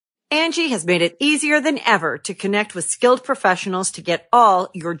Angie has made it easier than ever to connect with skilled professionals to get all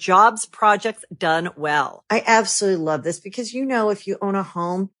your jobs projects done well. I absolutely love this because, if you own a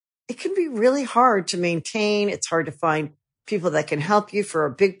home, it can be really hard to maintain. It's hard to find people that can help you for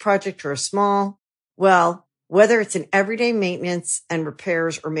a big project or a small. Well, whether it's in everyday maintenance and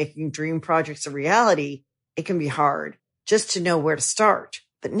repairs or making dream projects a reality, it can be hard just to know where to start.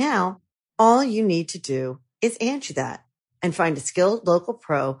 But now all you need to do is Angie that and find a skilled local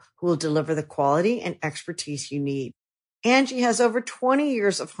pro who will deliver the quality and expertise you need. Angie has over 20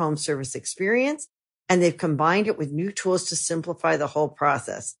 years of home service experience, and they've combined it with new tools to simplify the whole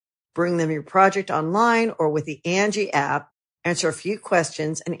process. Bring them your project online or with the Angie app, answer a few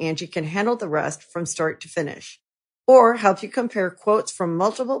questions, and Angie can handle the rest from start to finish. Or help you compare quotes from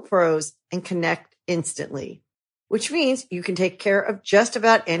multiple pros and connect instantly, which means you can take care of just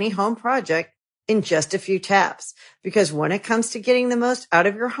about any home project in just a few taps. Because when it comes to getting the most out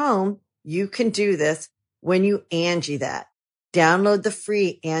of your home, you can do this when you Angie that. Download the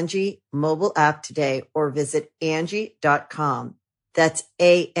free Angie mobile app today or visit Angie.com. That's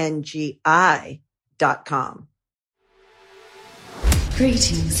ANGI.com.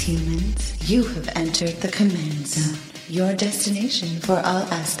 Greetings, humans. You have entered the Command Zone, your destination for all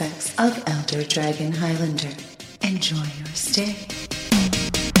aspects of Elder Dragon Highlander. Enjoy your stay.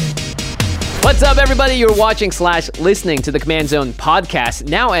 What's up, everybody? You're watching / listening to the Command Zone podcast,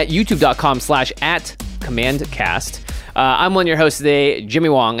 now at youtube.com/@CommandCast. I'm one of your hosts today, Jimmy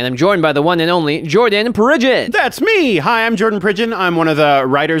Wong, and I'm joined by the one and only Jordan Pridgen. That's me. Hi, I'm Jordan Pridgen. I'm one of the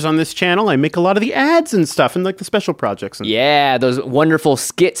writers on this channel. I make a lot of the ads and stuff and the special projects. Yeah, those wonderful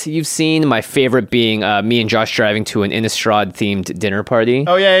skits you've seen. My favorite being me and Josh driving to an Innistrad-themed dinner party.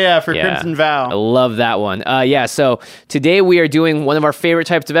 Oh, yeah, for Crimson Vow. I love that one. So today we are doing one of our favorite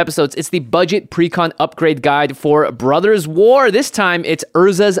types of episodes. It's the budget pre-con upgrade guide for Brothers War. This time it's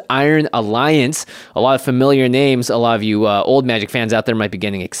Urza's Iron Alliance. A lot of familiar names. A lot of you old Magic fans out there might be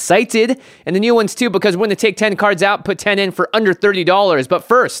getting excited, and the new ones too, because we're going to take 10 cards out, put 10 in for under $30. But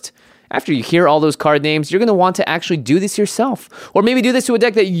first, after you hear all those card names, you're going to want to actually do this yourself, or maybe do this to a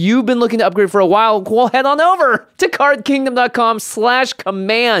deck that you've been looking to upgrade for a while. Well, head on over to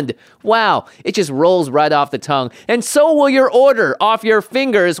cardkingdom.com/command. Wow, it just rolls right off the tongue, and so will your order off your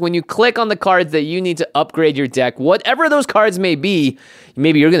fingers when you click on the cards that you need to upgrade your deck, whatever those cards may be.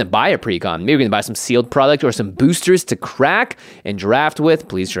 Maybe you're going to buy a precon. Maybe you're going to buy some sealed product or some boosters to crack and draft with.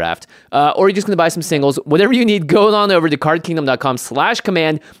 Please draft. Or you're just going to buy some singles. Whatever you need, go on over to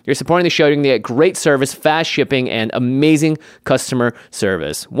cardkingdom.com/command. You're supporting the show. You're going to get great service, fast shipping, and amazing customer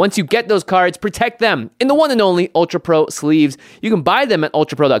service. Once you get those cards, protect them in the one and only Ultra Pro sleeves. You can buy them at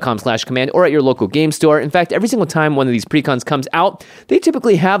ultrapro.com/command or at your local game store. In fact, every single time one of these precons comes out, they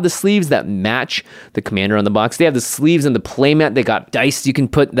typically have the sleeves that match the commander on the box. They have the sleeves and the playmat. They got dice you can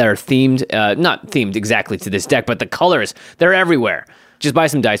put that are themed, not themed exactly to this deck, but the colors, they're everywhere. Just buy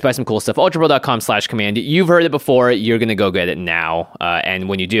some dice, buy some cool stuff. ultrapro.com/command. You've heard it before. You're going to go get it now. And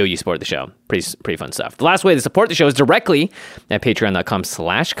when you do, you support the show. Pretty fun stuff. The last way to support the show is directly at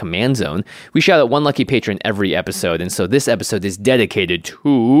patreon.com/commandzone. We shout out one lucky patron every episode. And so this episode is dedicated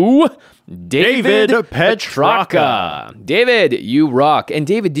to David Petraka. David, you rock. And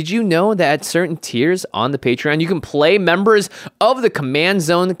David, did you know that at certain tiers on the Patreon, you can play members of the Command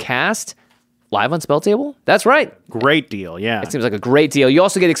Zone cast live on Spell Table? That's right. Great deal, yeah. It seems like a great deal. You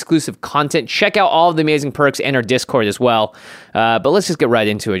also get exclusive content. Check out all of the amazing perks and our Discord as well. But let's just get right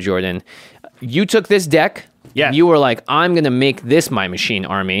into it, Jordan. You took this deck. Yeah. You were like, I'm going to make this my machine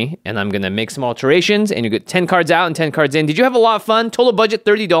army, and I'm going to make some alterations, and you get 10 cards out and 10 cards in. Did you have a lot of fun? Total budget,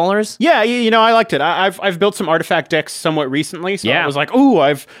 $30? Yeah, I liked it. I've built some artifact decks somewhat recently, so I was like, ooh,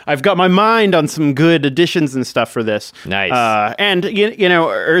 I've got my mind on some good additions and stuff for this. Nice. And,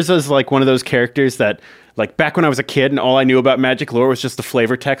 Urza's like one of those characters that, like, back when I was a kid and all I knew about Magic lore was just the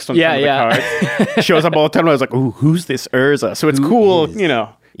flavor text on some of the cards. Shows up all the time, and I was like, ooh, who's this Urza? So it's cool,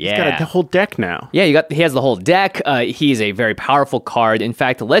 He's got a whole deck now. Yeah, he has the whole deck. He's a very powerful card. In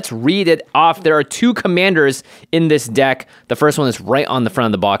fact, let's read it off. There are 2 commanders in this deck. The first one is right on the front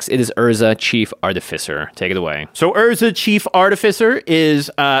of the box. It is Urza, Chief Artificer. Take it away. So Urza, Chief Artificer,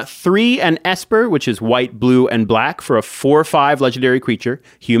 is 3 and Esper, which is white, blue, and black, for a 4/5 legendary creature,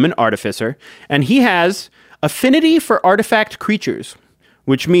 Human Artificer. And he has affinity for artifact creatures,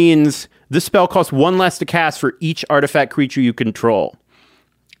 which means this spell costs 1 less to cast for each artifact creature you control.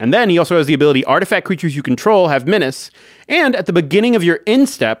 And then he also has the ability, artifact creatures you control have menace, And at the beginning of your end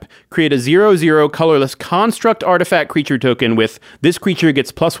step, create a 0/0 colorless construct artifact creature token with this creature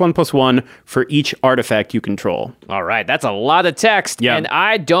gets +1/+1 for each artifact you control. All right, that's a lot of text, Yeah. and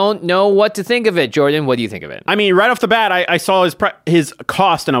I don't know what to think of it. Jordan, what do you think of it? I mean, right off the bat, I saw his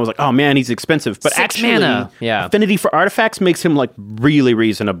cost and I was like, oh man, he's expensive. But 6 actually, mana. Yeah. affinity for artifacts makes him like really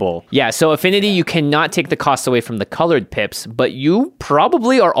reasonable. Yeah, so affinity, you cannot take the cost away from the colored pips, but you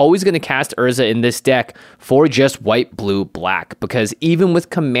probably are always going to cast Urza in this deck for just white, blue, black, because even with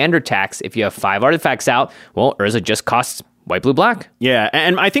commander tax, if you have 5 artifacts out, well, Urza just costs white, blue, black. Yeah,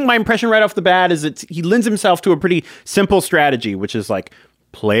 and I think my impression right off the bat is that he lends himself to a pretty simple strategy, which is like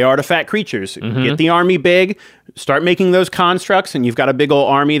play artifact creatures, get the army big, start making those constructs, and you've got a big old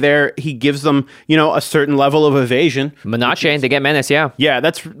army there. He gives them, a certain level of evasion. Menace, they get menace, yeah. Yeah,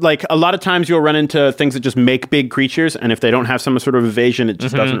 that's like a lot of times you'll run into things that just make big creatures, and if they don't have some sort of evasion, it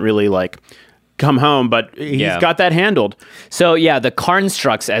just doesn't really like come home, but he's got that handled. So yeah, the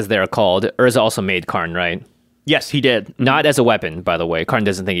Karnstructs, as they're called, Urza also made Karn, right? Yes, he did. Not as a weapon, by the way. Karn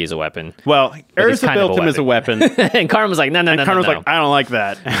doesn't think he's a weapon. Well, he's Urza kind of built him as a weapon. And Karn was like, no. Karn was like, I don't like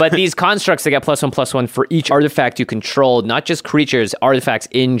that. But these constructs, they get +1/+1 for each artifact you control, not just creatures, artifacts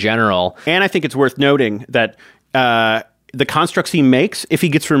in general. And I think it's worth noting that the constructs he makes, if he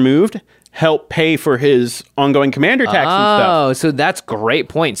gets removed, help pay for his ongoing commander tax and stuff. Oh, so that's great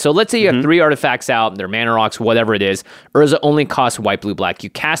point. So let's say you have 3 artifacts out, they're mana rocks, whatever it is. Urza only costs white, blue, black. You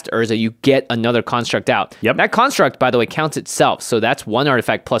cast Urza, you get another construct out. Yep. That construct, by the way, counts itself. So that's 1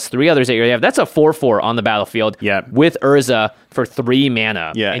 artifact plus 3 others that you already have. That's a 4/4 on the battlefield with Urza for 3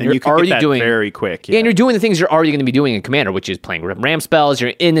 mana. Yeah, and you're you can already get that doing very quick. Yeah, and you're doing the things you're already going to be doing in Commander, which is playing Ram spells.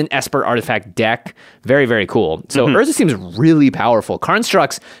 You're in an Esper artifact deck. Very, very cool. So Urza seems really powerful.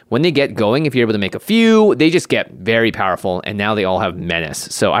 Constructs, when they get going, if you're able to make a few, they just get very powerful, and now they all have menace.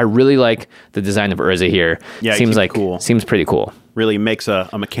 So I really like the design of Urza here. Yeah, seems like cool. Seems pretty cool. Really makes a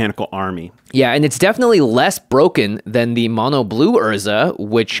mechanical army. Yeah, and it's definitely less broken than the mono blue Urza,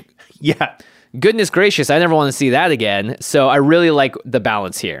 which goodness gracious, I never want to see that again. So I really like the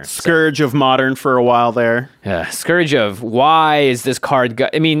balance here. Scourge of Modern for a while there. Scourge of, why is this card...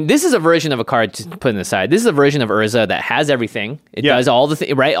 I mean, this is a version of a card, to put it aside. This is a version of Urza that has everything. It does all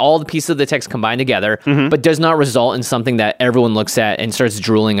the right, all the pieces of the text combined together, but does not result in something that everyone looks at and starts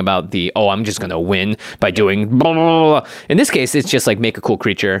drooling about I'm just going to win by doing blah, blah, blah. In this case, it's just like make a cool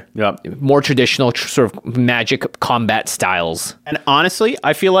creature. More traditional sort of magic combat styles. And honestly,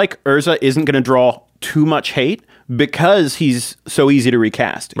 I feel like Urza isn't going to draw too much hate because he's so easy to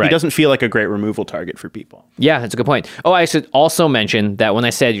recast. He doesn't feel like a great removal target for people. Yeah, that's a good point. Oh, I should also mention that when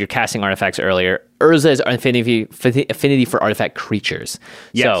I said you're casting artifacts earlier, Urza is affinity for artifact creatures.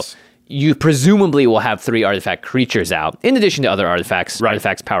 Yes. So you presumably will have 3 artifact creatures out, in addition to other artifacts.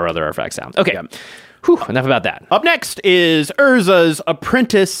 Artifacts power other artifacts out. Okay. Whew, enough about that. Up next is Urza's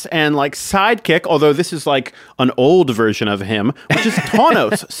apprentice and sidekick, although this is like an old version of him, which is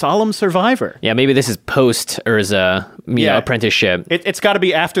Tawnos, Solemn Survivor. Yeah, maybe this is post Urza apprenticeship. It's got to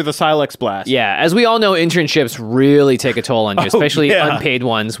be after the Silex Blast. Yeah, as we all know, internships really take a toll on you, especially unpaid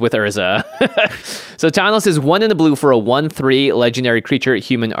ones with Urza. So Tawnos is 1 in the blue for a 1/3 legendary creature,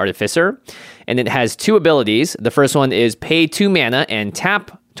 human artificer, and it has 2 abilities. The first one is pay 2 mana and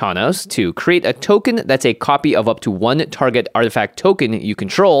tap Tawnos to create a token that's a copy of up to 1 target artifact token you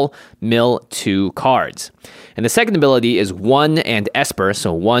control, mill 2 cards. And the second ability is 1 and Esper,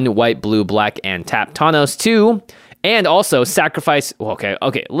 so 1 white, blue, black, and tap Tawnos 2, and also sacrifice...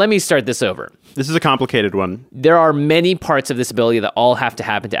 Okay, let me start this over. This is a complicated one. There are many parts of this ability that all have to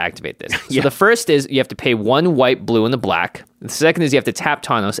happen to activate this. So the first is you have to pay 1 white, blue, and the black. The second is you have to tap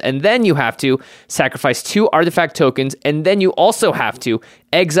Tawnos, and then you have to sacrifice 2 artifact tokens, and then you also have to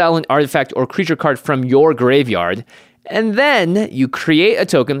exile an artifact or creature card from your graveyard. And then you create a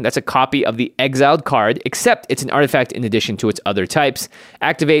token that's a copy of the exiled card, except it's an artifact in addition to its other types.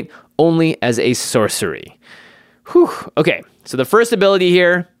 Activate only as a sorcery. Whew. Okay, so the first ability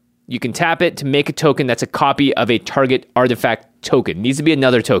here, you can tap it to make a token that's a copy of a target artifact token. Needs to be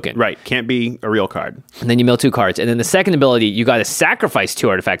another token. Right. Can't be a real card. And then you mill 2 cards. And then the second ability, you got to sacrifice 2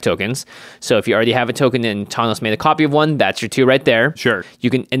 artifact tokens. So if you already have a token and Tawnos made a copy of one, that's your 2 right there. Sure.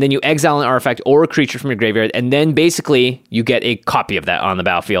 And then you exile an artifact or a creature from your graveyard, and then basically you get a copy of that on the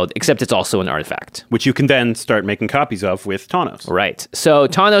battlefield, except it's also an artifact. Which you can then start making copies of with Tawnos. Right. So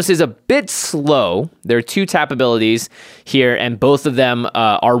Tawnos is a bit slow. There are 2 tap abilities here, and both of them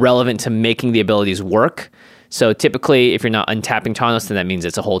are relevant to making the abilities work. So typically, if you're not untapping Taunos, then that means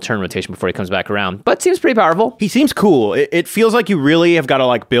it's a whole turn rotation before he comes back around. But seems pretty powerful. He seems cool. It feels like you really have got to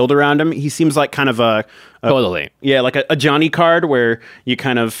like build around him. He seems like kind of a Totally. Yeah, like a Johnny card where you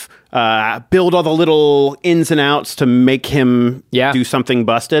kind of build all the little ins and outs to make him do something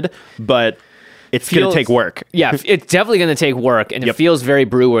busted, but it's going to take work. Yeah, it's definitely going to take work, and it feels very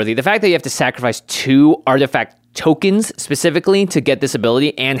brew-worthy. The fact that you have to sacrifice 2 artifact tokens specifically to get this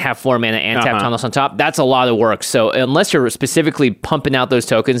ability and have 4 mana and tap Taunos on top, that's a lot of work. So unless you're specifically pumping out those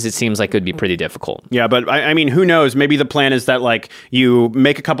tokens, it seems like it would be pretty difficult. Yeah, but I mean, who knows? Maybe the plan is that like you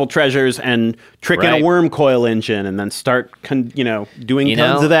make a couple treasures and trick in a worm coil engine and then start doing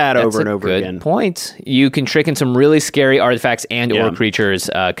tons of that over and over again. Good point. You can trick in some really scary artifacts and or creatures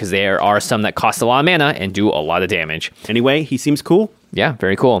because there are some that cost a lot of mana and do a lot of damage. Anyway, he seems cool. Yeah,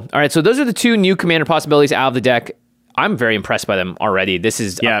 very cool. All right, so those are the 2 new commander possibilities out of the deck. I'm very impressed by them already. This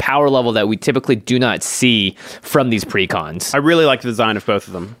is a power level that we typically do not see from these precons. I really like the design of both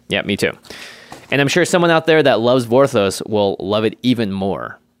of them. Yeah, me too. And I'm sure someone out there that loves Vorthos will love it even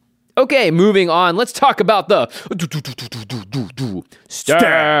more. Okay, moving on. Let's talk about the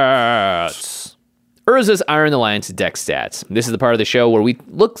stats. Urza's Iron Alliance deck stats. This is the part of the show where we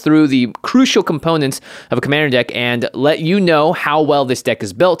look through the crucial components of a commander deck and let you know how well this deck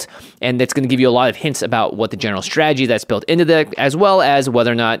is built, and that's going to give you a lot of hints about what the general strategy that's built into the deck, as well as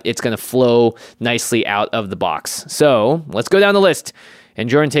whether or not it's going to flow nicely out of the box. So, let's go down the list, and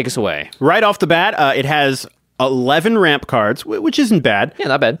Jordan, take us away. Right off the bat, it has 11 ramp cards, which isn't bad. Yeah,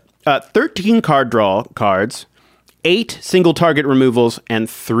 not bad. 13 card draw cards, 8 single target removals, and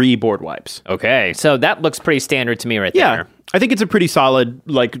 3 board wipes. Okay, so that looks pretty standard to me there. Yeah, I think it's a pretty solid,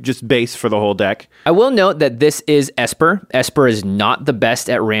 like, just base for the whole deck. I will note that this is Esper. Esper is not the best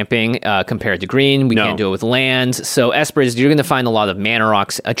at ramping compared to green. We can't do it with lands. So Esper is, you're going to find a lot of mana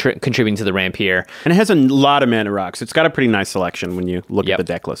rocks contributing to the ramp here. And it has a lot of mana rocks. It's got a pretty nice selection when you look at the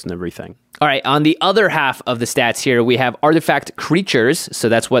deck list and everything. All right, on the other half of the stats here, we have artifact creatures. So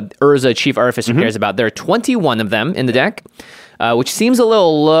that's what Urza, Chief Artificer, cares about. There are 21 of them in the deck, which seems a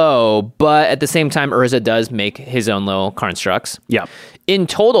little low, but at the same time, Urza does make his own little constructs. Yeah. In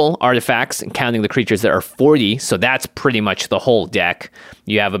total, artifacts, counting the creatures, there are 40, so that's pretty much the whole deck.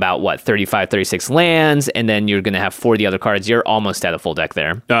 You have about, 35, 36 lands, and then you're going to have 40 other cards. You're almost at a full deck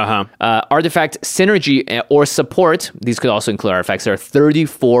there. Artifact synergy or support, these could also include artifacts. There are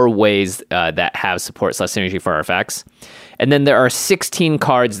 34 ways that have support/synergy for artifacts. And then there are 16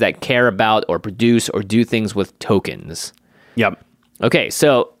 cards that care about or produce or do things with tokens. Yep. Okay,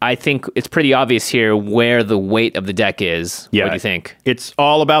 so I think it's pretty obvious here where the weight of the deck is. Yeah. What do you think? It's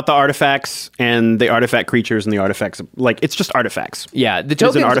all about the artifacts and the artifact creatures and the artifacts. Like, it's just artifacts. Yeah, the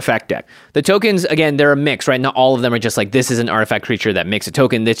tokens. It's an artifact deck. The tokens, again, they're a mix, right? Not all of them are just like, this is an artifact creature that makes a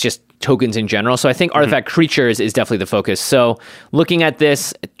token. It's just tokens in general. So I think artifact creatures is definitely the focus. So looking at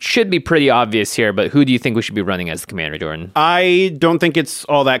this, it should be pretty obvious here, but who do you think we should be running as the commander, Jordan? I don't think it's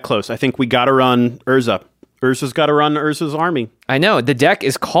all that close. I think we got to run Urza. Urza's got to run Urza's army. I know. The deck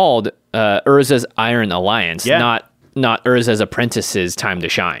is called Urza's Iron Alliance, not Urza's Apprentice's Time to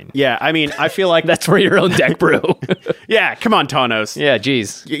Shine. Yeah, I mean, I feel like... That's for your own deck brew. Yeah, come on, Taunos. Yeah,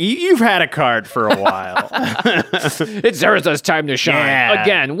 geez. You've had a card for a while. It's Urza's Time to Shine.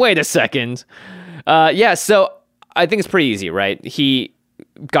 Again, wait a second. So I think it's pretty easy, right?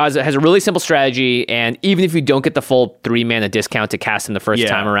 Gaza has a really simple strategy, and even if you don't get the full 3 mana discount to cast him the first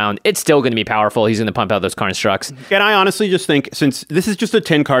time around, it's still going to be powerful. He's going to pump out those constructs. And I honestly just think, since this is just a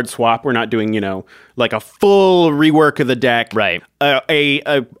 10-card swap, we're not doing, like a full rework of the deck. Right.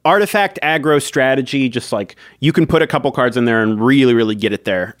 A artifact aggro strategy, just like you can put a couple cards in there and really, really get it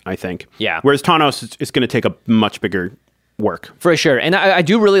there, I think. Yeah. Whereas Taunos is going to take a much bigger work. For sure. And I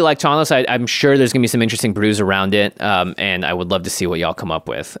do really like Taunos. I'm sure there's going to be some interesting brews around it, and I would love to see what y'all come up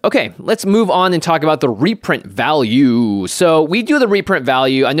with. Okay, let's move on and talk about the reprint value. So we do the reprint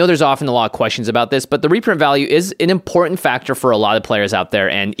value. I know there's often a lot of questions about this, but the reprint value is an important factor for a lot of players out there.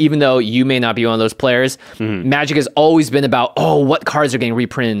 And even though you may not be one of those players, Magic has always been about, what cards are getting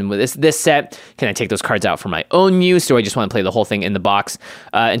reprinted with this set? Can I take those cards out for my own use, or do I just want to play the whole thing in the box?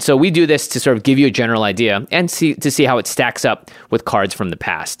 And so we do this to sort of give you a general idea and to see how it stacks up with cards from the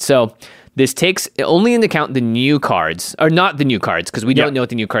past. So this takes only into account the new cards, or not the new cards, because we don't know what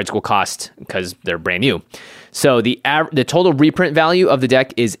the new cards will cost because they're brand new. So the total reprint value of the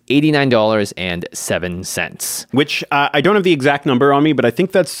deck is $89.07. Which I don't have the exact number on me, but I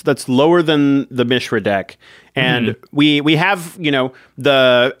think that's lower than the Mishra deck. And we have,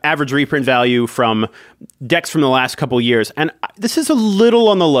 the average reprint value from decks from the last couple years. And this is a little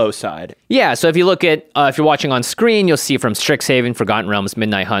on the low side. Yeah, so if you look at, if you're watching on screen, you'll see from Strixhaven, Forgotten Realms,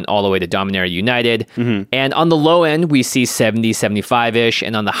 Midnight Hunt, all the way to Dominaria United. And on the low end, we see 70, 75-ish.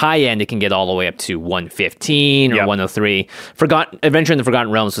 And on the high end, it can get all the way up to 115 or 103. Adventure in the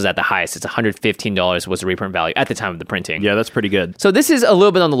Forgotten Realms was at the highest. It's $115 was the reprint value at the time of the printing. Yeah, that's pretty good. So this is a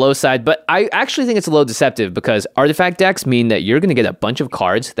little bit on the low side, but I actually think it's a little deceptive because artifact decks mean that you're going to get a bunch of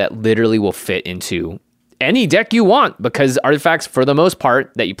cards that literally will fit into any deck you want, because artifacts, for the most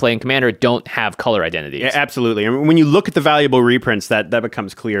part, that you play in Commander don't have color identities. Yeah, absolutely. I mean, when you look at the valuable reprints, that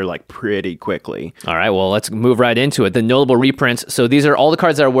becomes clear pretty quickly. All right, well, let's move right into it. The notable reprints. So these are all the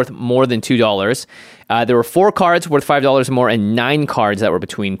cards that are worth more than $2. There were 4 cards worth $5 or more and 9 cards that were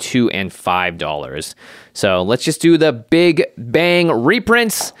between $2 and $5. So let's just do the big bang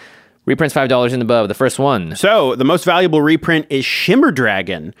reprints. Reprints $5 and above. The first one. So the most valuable reprint is Shimmer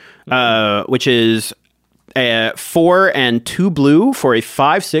Dragon, which is 4 and 2 blue for a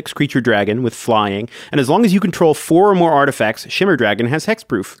 5/6 creature dragon with flying. And as long as you control 4 or more artifacts, Shimmer Dragon has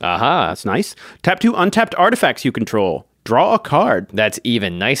hexproof. Aha. That's nice. Tap 2 untapped artifacts you control. Draw a card. That's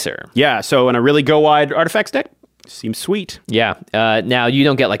even nicer. Yeah, so in a really go-wide artifacts deck, seems sweet. Yeah. Now, you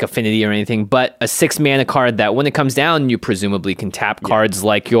don't get like affinity or anything, but a 6 mana card that when it comes down, you presumably can tap cards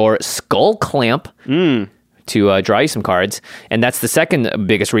like your Skull Clamp to draw you some cards. And that's the second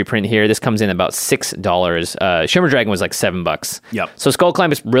biggest reprint here. This comes in about $6. Shimmer Dragon was like $7. Yep. So Skull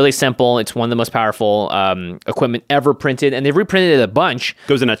Clamp is really simple. It's one of the most powerful equipment ever printed, and they've reprinted it a bunch.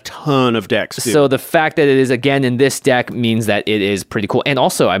 Goes in a ton of decks, too. So the fact that it is again in this deck means that it is pretty cool. And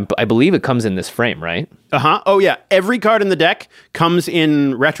also, I believe it comes in this frame, right? Oh, yeah. Every card in the deck comes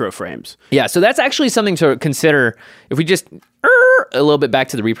in retro frames. Yeah, so that's actually something to consider. If we just a little bit back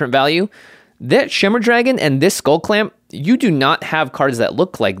to the reprint value, that Shimmer Dragon and this Skull Clamp, you do not have cards that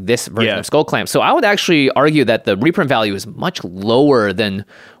look like this version of Skull Clamp. So I would actually argue that the reprint value is much lower than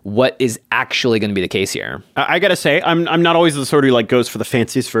what is actually going to be the case here. I gotta say, I'm not always the sort who goes for the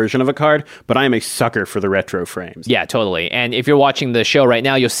fanciest version of a card, but I am a sucker for the retro frames. Yeah, totally. And if you're watching the show right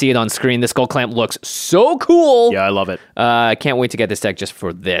now, you'll see it on screen. The Skull Clamp looks so cool. Yeah, I love it. I can't wait to get this deck just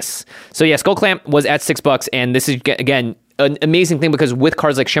for this. So yeah, Skull Clamp was at $6, and this is, again, an amazing thing because with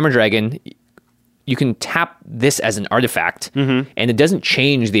cards like Shimmer Dragon, you can tap this as an artifact, and it doesn't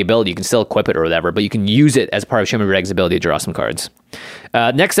change the ability. You can still equip it or whatever, but you can use it as part of Shimmer Dragon's ability to draw some cards.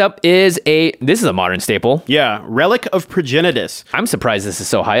 Next up is this is a modern staple. Yeah, Relic of Progenitus. I'm surprised this is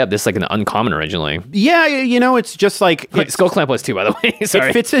so high up. This is like an uncommon originally. Yeah, it's just like... Skull Clamp was too, by the way.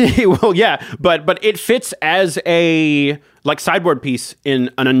 Sorry. It fits in, well, yeah, but it fits as a sideboard piece in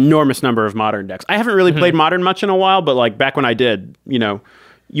an enormous number of modern decks. I haven't really played modern much in a while, but back when I did,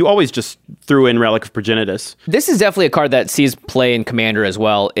 you always just threw in Relic of Progenitus. This is definitely a card that sees play in Commander as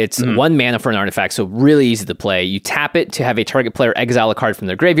well. It's 1 mana for an artifact, so really easy to play. You tap it to have a target player exile a card from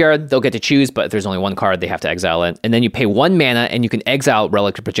their graveyard. They'll get to choose, but if there's only 1 card, they have to exile it. And then you pay 1 mana, and you can exile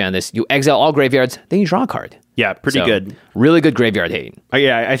Relic of Progenitus. You exile all graveyards, then you draw a card. Yeah, pretty good. Really good graveyard hate.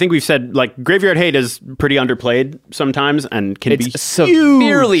 Yeah, I think we've said graveyard hate is pretty underplayed sometimes and can be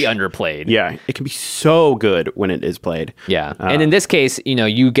severely underplayed. Yeah, it can be so good when it is played. Yeah, and in this case,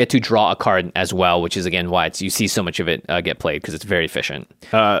 you get to draw a card as well, which is again why you see so much of it get played because it's very efficient.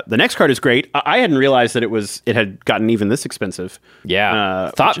 The next card is great. I hadn't realized that it had gotten even this expensive.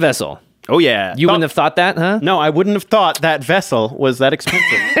 Yeah, Thought Vessel. Oh, yeah. You wouldn't have thought that, huh? No, I wouldn't have thought that vessel was that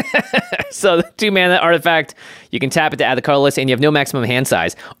expensive. So, the 2 mana artifact, you can tap it to add the color list, and you have no maximum hand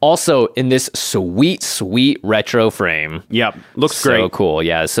size. Also, in this sweet, sweet retro frame. Yep, looks great. So cool,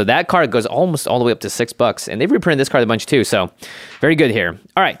 yeah. So, that card goes almost all the way up to $6, and they've reprinted this card a bunch too, so very good here.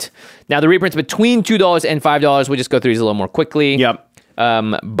 All right. Now, the reprints between $2 and $5, we'll just go through these a little more quickly. Yep.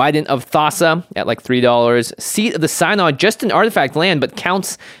 Bident of Thassa at $3. Seat of the Synod, just an artifact land, but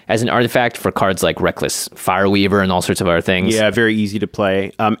counts as an artifact for cards like Reckless Fireweaver and all sorts of other things. Yeah, very easy to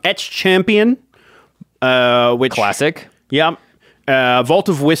play. Etched Champion, which... Classic. Yeah. Vault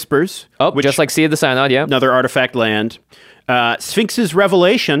of Whispers. Which, just like Seat of the Synod, yeah. Another artifact land. Sphinx's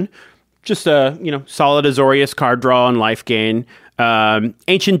Revelation, just a, solid Azorius card draw and life gain.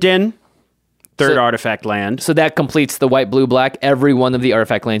 Ancient Den, third artifact land. So that completes the white, blue, black. Every one of the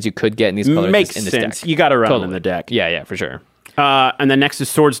artifact lands you could get in these colors makes in this sense. deck. You got to run them in the deck. Yeah, for sure. And then next is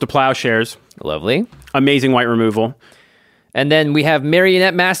Swords to Plowshares. Lovely. Amazing white removal. And then we have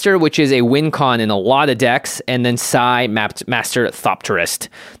Marionette Master, which is a win con in a lot of decks, and then Psy Master Thopterist.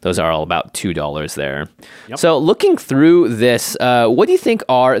 Those are all about $2 there. Yep. So looking through this, what do you think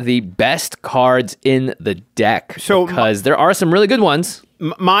are the best cards in the deck? Because there are some really good ones.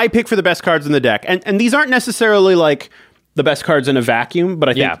 My pick for the best cards in the deck, and these aren't necessarily like the best cards in a vacuum, but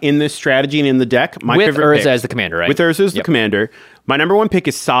I think in this strategy and in the deck, my favorite Urza pick, as the commander, right? With Urza as the commander, my number one pick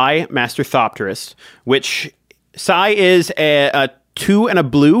is Psy Master Thopterist, which Psy is a 2 and a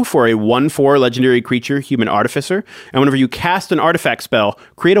blue for a 1/4 legendary creature, human artificer. And whenever you cast an artifact spell,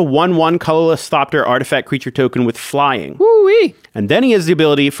 create a 1/1 colorless Thopter artifact creature token with flying. Woo-wee. And then he has the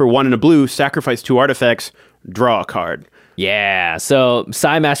ability for 1 and a blue, sacrifice 2 artifacts, draw a card. Yeah, so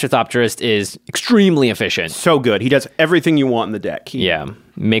Psy Master Thopterist is extremely efficient. So good. He does everything you want in the deck.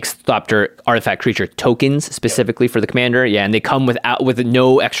 Makes Thopter artifact creature tokens specifically for the commander. Yeah, and they come with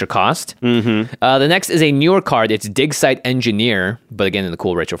no extra cost. Mm-hmm. The next is a newer card. It's Dig Site Engineer, but again in the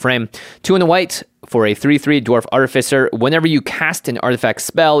cool retro frame. 2 and a white for a 3/3 dwarf artificer. Whenever you cast an artifact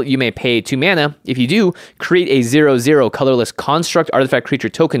spell, you may pay 2 mana. If you do, create a 0/0 colorless construct artifact creature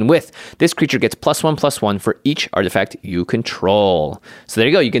token with. This creature gets +1/+1 for each artifact you control. So there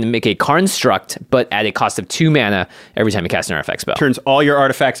you go. You can make a construct, but at a cost of 2 mana every time you cast an artifact spell. Turns all your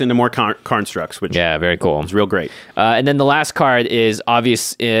artifacts into more constructs, which very cool. is real great. And then the last card is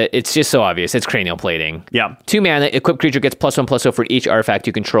obvious. It's just so obvious. It's Cranial Plating. Yeah. 2 mana. Equipped creature gets +1/+0 for each artifact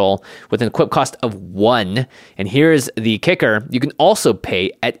you control with an equip cost of 1. And here's the kicker. You can also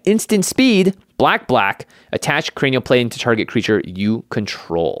pay at instant speed, black, attach Cranial Plating to target creature you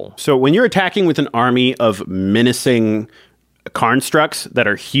control. So when you're attacking with an army of menacing constructs that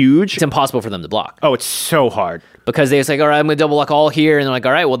are huge, it's impossible for them to block. Oh, it's so hard. Because they're like, all right, I'm going to double block all here. And they're like,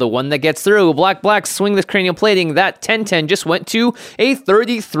 all right, well, the one that gets through, black, swing this Cranial Plating. That 10/10 just went to a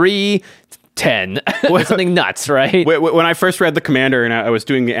 33/10. Something nuts, right? When I first read the commander and I was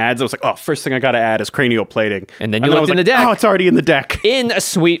doing the ads, I was like, oh, first thing I got to add is Cranial Plating. And then you looked in the deck. Oh, it's already in the deck. In a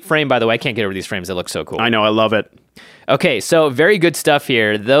sweet frame, by the way. I can't get over these frames. They look so cool. I know. I love it. Okay, so very good stuff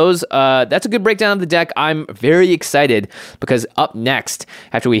here. That's a good breakdown of the deck. I'm very excited because up next,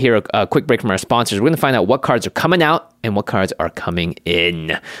 after we hear a quick break from our sponsors, we're going to find out what cards are coming out and what cards are coming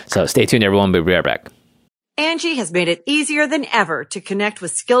in. So stay tuned, everyone. We'll be right back. Angie has made it easier than ever to connect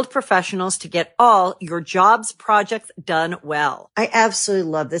with skilled professionals to get all your jobs projects done well. I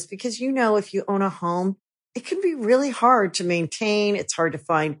absolutely love this because, if you own a home, it can be really hard to maintain. It's hard to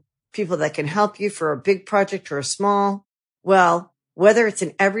find people that can help you for a big project or a small. Well, whether it's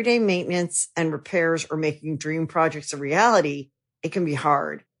in everyday maintenance and repairs or making dream projects a reality, it can be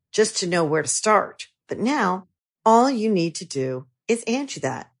hard just to know where to start. But now all you need to do is Angie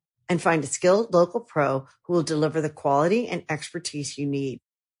that and find a skilled local pro who will deliver the quality and expertise you need.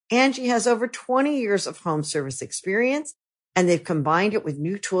 Angie has over 20 years of home service experience, and they've combined it with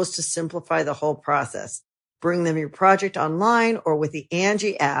new tools to simplify the whole process. Bring them your project online or with the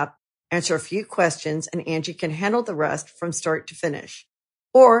Angie app. Answer a few questions, and Angie can handle the rest from start to finish.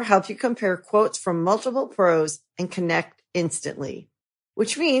 Or help you compare quotes from multiple pros and connect instantly.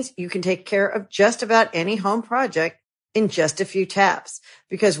 Which means you can take care of just about any home project in just a few taps.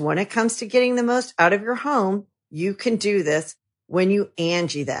 Because when it comes to getting the most out of your home, you can do this when you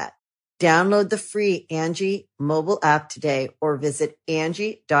Angie that. Download the free Angie mobile app today or visit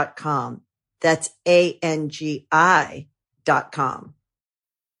Angie.com. That's ANGI.com.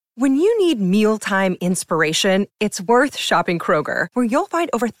 When you need mealtime inspiration, it's worth shopping Kroger, where you'll find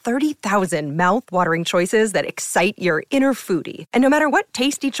over 30,000 mouth-watering choices that excite your inner foodie. And no matter what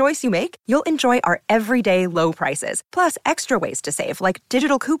tasty choice you make, you'll enjoy our everyday low prices, plus extra ways to save, like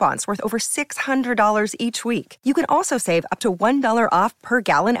digital coupons worth over $600 each week. You can also save up to $1 off per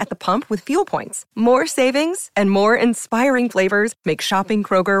gallon at the pump with fuel points. More savings and more inspiring flavors make shopping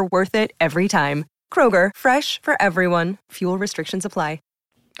Kroger worth it every time. Kroger, fresh for everyone. Fuel restrictions apply.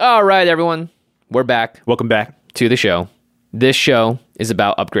 All right, everyone. We're back. Welcome back to the show. This show is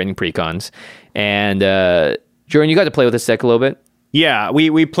about upgrading precons. And Jordan, you got to play with this deck a little bit. Yeah,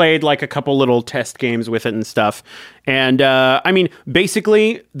 we played like a couple little test games with it and stuff. And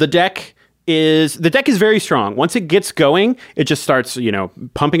basically the deck is very strong. Once it gets going, it just starts,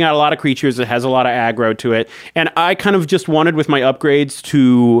 pumping out a lot of creatures. It has a lot of aggro to it. And I kind of just wanted with my upgrades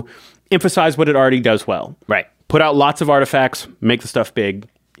to emphasize what it already does well. Right. Put out lots of artifacts, make the stuff big,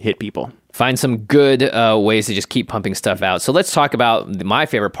 hit people. Find some good ways to just keep pumping stuff out. So let's talk about my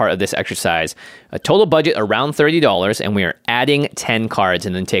favorite part of this exercise. A total budget around $30, and we are adding 10 cards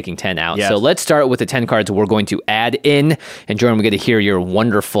and then taking 10 out. Yes. So let's start with the 10 cards we're going to add in. And Jordan, we get to hear your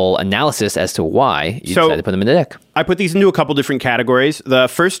wonderful analysis as to why you decided to put them in the deck. I put these into a couple different categories. The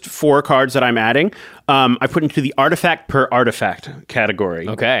first 4 cards that I'm adding, I put into the artifact per artifact category.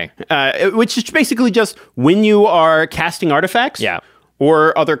 Okay. Which is basically just when you are casting artifacts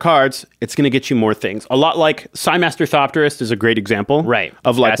or other cards, it's going to get you more things. A lot like Psymaster Thopterist is a great example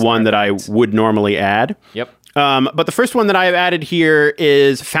of like one that I would normally add. Yep. But the first one that I have added here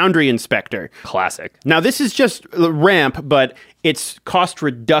is Foundry Inspector. Classic. Now, this is just ramp, but it's cost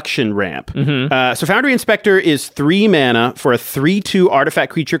reduction ramp. So Foundry Inspector is 3 mana for a 3/2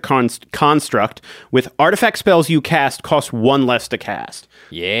 artifact creature construct with artifact spells you cast cost 1 less to cast.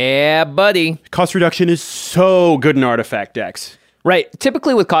 Yeah, buddy. Cost reduction is so good in artifact decks. Right.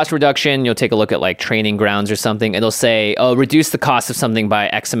 Typically with cost reduction, you'll take a look at like Training Grounds or something. It'll say, oh, reduce the cost of something by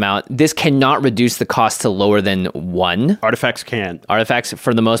X amount. This cannot reduce the cost to lower than 1. Artifacts can. Artifacts,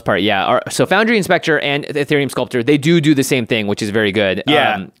 for the most part, yeah. So Foundry Inspector and Ethereum Sculptor, they do the same thing, which is very good.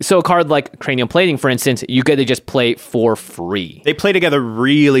 Yeah. So a card like Cranial Plating, for instance, you get to just play for free. They play together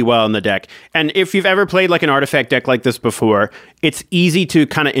really well in the deck. And if you've ever played like an artifact deck like this before, it's easy to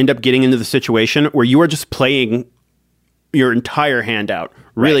kind of end up getting into the situation where you are just playing your entire hand out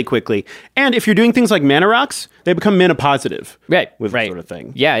really quickly. And if you're doing things like mana rocks, they become mana positive. With that sort of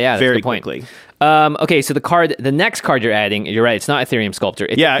thing. Yeah, that's very a good point. quickly. Okay, so the next card you're adding, you're right, it's not Ethereum Sculptor,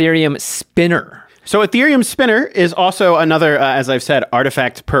 it's Ethereum Spinner. So Ethereum Spinner is also another, as I've said,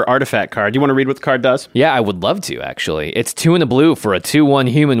 artifact per artifact card. Do you want to read what the card does? Yeah, I would love to, actually. It's 2 and a blue for a 2/1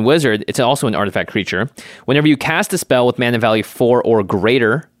 human wizard. It's also an artifact creature. Whenever you cast a spell with mana value 4 or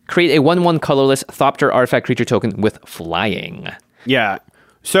greater, create a 1/1 colorless Thopter artifact creature token with flying. Yeah.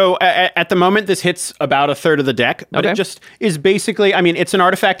 So at the moment, this hits about a third of the deck, but it just is basically, I mean, it's an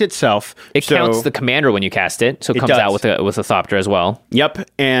artifact itself. It counts the commander when you cast it, so it comes out with a Thopter as well. Yep,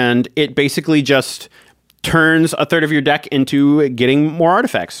 and it basically just turns a third of your deck into getting more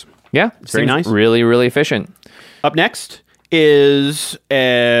artifacts. Yeah, it's very nice. Really, really efficient. Up next is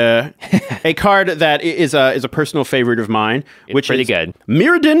a card that is a personal favorite of mine, which pretty is good.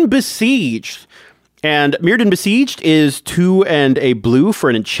 Mirrodin Besieged. And Mirrodin Besieged is 2 and a blue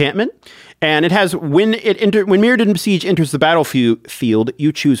for an enchantment. And it has, when Mirrodin Besieged enters the battlefield,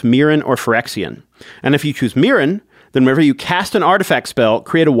 you choose Mirren or Phyrexian. And if you choose Mirren, then whenever you cast an artifact spell,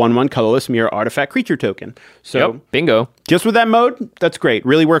 create a 1/1 colorless mirror artifact creature token. So, bingo. Just with that mode, that's great.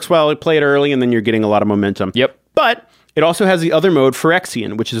 Really works well. Play it early, and then you're getting a lot of momentum. Yep. But it also has the other mode,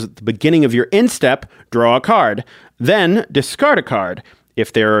 Phyrexian, which is at the beginning of your end step, draw a card. Then discard a card.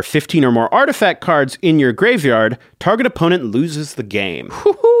 If there are 15 or more artifact cards in your graveyard, target opponent loses the game.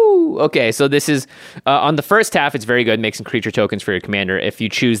 Woohoo! Okay, so this is, on the first half, it's very good. Make some creature tokens for your commander. If you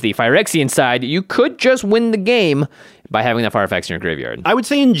choose the Phyrexian side, you could just win the game by having enough artifacts in your graveyard. I would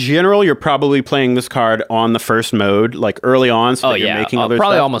say in general, you're probably playing this card on the first mode, like early on, so that you're making other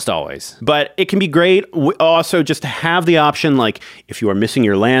probably stuff. Almost always. But it can be great also just to have the option, like if you are missing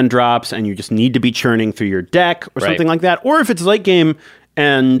your land drops and you just need to be churning through your deck or something like that, or if it's late game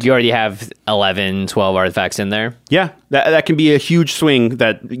and you already have 11, 12 artifacts in there. Yeah, that can be a huge swing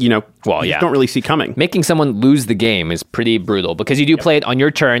that, you don't really see coming. Making someone lose the game is pretty brutal because you do play it on your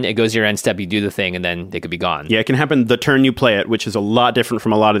turn, it goes your end step, you do the thing, and then they could be gone. Yeah, it can happen the turn you play it, which is a lot different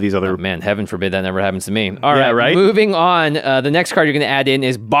from a lot of these other... Oh, man, heaven forbid that never happens to me. All right, moving on. The next card you're going to add in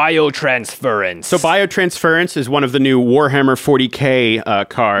is Biotransference. So Biotransference is one of the new Warhammer 40k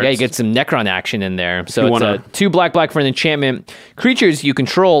cards. Yeah, you get some Necron action in there. So it's 2 black for an enchantment. Creatures you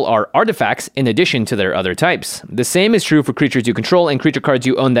control are artifacts in addition to their other types. The same is true for creatures you control and creature cards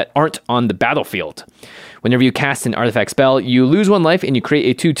you own that aren't on the battlefield. Whenever you cast an artifact spell, you lose 1 life and you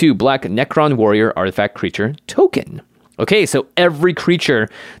create a 2/2 black Necron Warrior artifact creature token. Okay, so every creature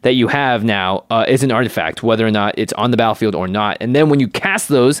that you have now is an artifact, whether or not it's on the battlefield or not. And then when you cast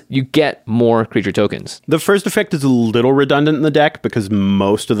those, you get more creature tokens. The first effect is a little redundant in the deck because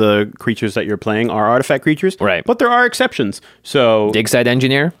most of the creatures that you're playing are artifact creatures. Right. But there are exceptions. So Digside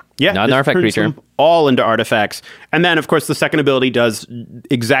Engineer? Yeah, not an artifact creature. All into artifacts. And then, of course, the second ability does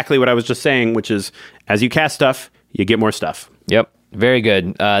exactly what I was just saying, which is as you cast stuff, you get more stuff. Yep. Very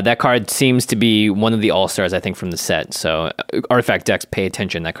good. That card seems to be one of the all-stars, I think, from the set. So artifact decks, pay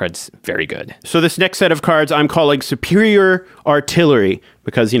attention. That card's very good. So this next set of cards I'm calling Superior Artillery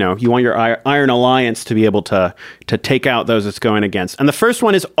because, you want your Iron Alliance to be able to take out those it's going against. And the first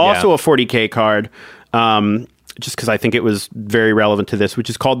one is also a 40k card, just because I think it was very relevant to this, which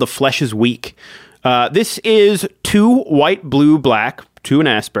is called The Flesh is Weak. This is 2 white, blue, black, 2 an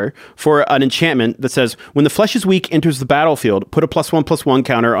Esper, for an enchantment that says, when the Flesh is Weak enters the battlefield, put a +1/+1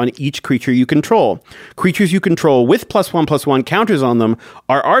 counter on each creature you control. Creatures you control with +1/+1 counters on them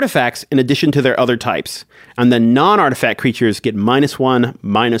are artifacts in addition to their other types. And then non-artifact creatures get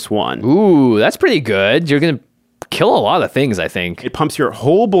 -1/-1. Ooh, that's pretty good. You're going to kill a lot of things, I think. It pumps your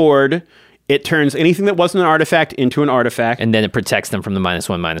whole board. It turns anything that wasn't an artifact into an artifact. And then it protects them from the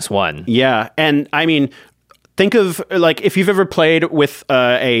 -1/-1. Yeah, and I mean, think of, like, if you've ever played with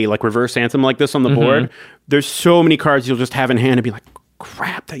a like reverse anthem like this on the board, there's so many cards you'll just have in hand and be like,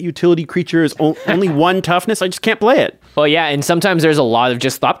 crap, that utility creature is only 1 toughness. I just can't play it. Well, yeah, and sometimes there's a lot of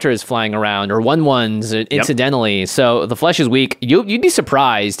just Thopters flying around or 1/1s incidentally. So the Flesh is Weak. You'd be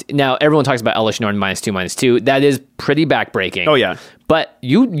surprised. Now, everyone talks about Elish Norn -2/-2. That is pretty backbreaking. Oh, yeah. But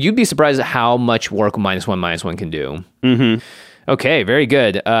you'd be surprised at how much work -1/-1 can do. Mm-hmm. Okay, very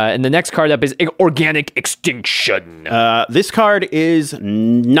good. And the next card up is Organic Extinction. This card is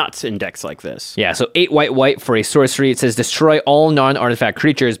nuts in decks like this. Yeah, so 8 white for a sorcery. It says destroy all non-artifact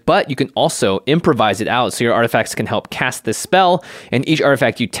creatures, but you can also improvise it out so your artifacts can help cast this spell, and each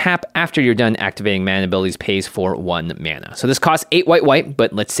artifact you tap after you're done activating mana abilities pays for 1 mana. So this costs 8 white,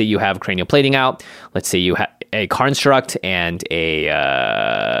 but let's say you have Cranial Plating out. Let's say you have a Construct and a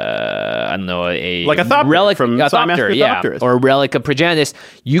like a Thopter relic from Thopter, yeah, Thopterist. or a Relic of Progenitus.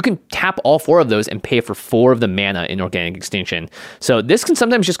 You can tap all 4 of those and pay for 4 of the mana in Organic Extinction. So this can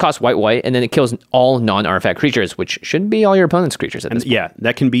sometimes just cost white, and then it kills all non-artifact creatures, which should be all your opponent's creatures at this point. Yeah,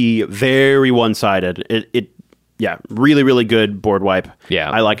 that can be very one-sided. Yeah, really, really good board wipe. Yeah,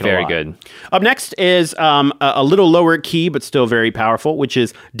 I like it very a lot. good. Up next is a little lower key, but still very powerful, which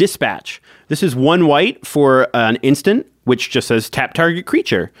is Dispatch. This is 1 white for an instant, which just says tap target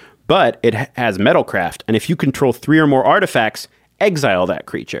creature, but it has Metalcraft, and if you control 3 or more artifacts, exile that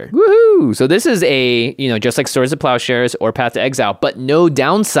creature. Woohoo! So this is just like Swords of Plowshares or Path to Exile, but no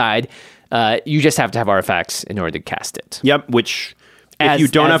downside. You just have to have artifacts in order to cast it. Yep, which if you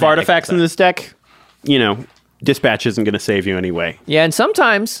don't have artifacts in this deck, Dispatch isn't going to save you anyway. Yeah, and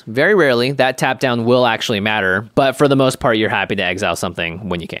sometimes, very rarely, that tap down will actually matter. But for the most part, you're happy to exile something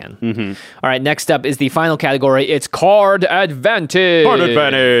when you can. Mm-hmm. All right, next up is the final category. It's Card Advantage. Card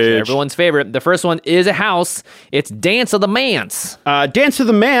Advantage. Everyone's favorite. The first one is a house. It's Dance of the Manse. Dance of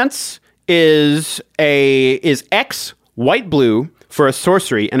the Manse is X, white-blue, for a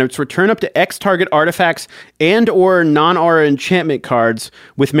sorcery, and it's return up to X target artifacts and or non-aura enchantment cards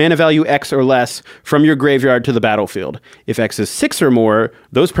with mana value X or less from your graveyard to the battlefield. If X is 6 or more,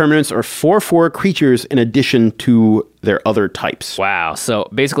 those permanents are 4/4 creatures in addition to their other types. Wow. So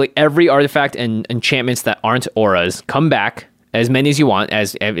basically every artifact and enchantments that aren't auras come back, as many as you want,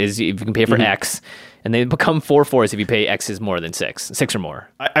 as if you can pay for X. And they become 4/4s if you pay X is more than 6 or more.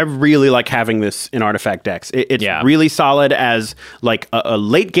 I really like having this in artifact decks. It's really solid as like a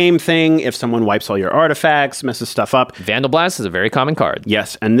late game thing. If someone wipes all your artifacts, messes stuff up. Vandal Blast is a very common card.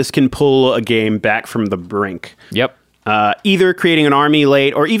 Yes, and this can pull a game back from the brink. Yep. Either creating an army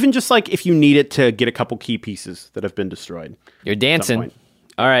late, or even just like if you need it to get a couple key pieces that have been destroyed. You're dancing.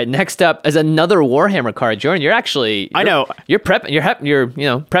 All right, next up is another Warhammer card. Jordan, you're prepping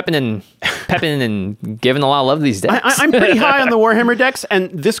and pepping and giving a lot of love these days. I'm pretty high on the Warhammer decks,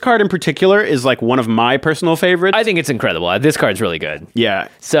 and this card in particular is like one of my personal favorites. I think it's incredible. This card's really good. Yeah.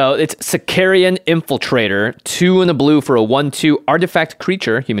 So it's Sicarian Infiltrator, 2 in the blue for a 1/2 artifact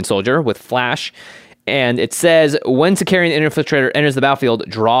creature, human soldier with flash. And it says, when Sicarian Infiltrator enters the battlefield,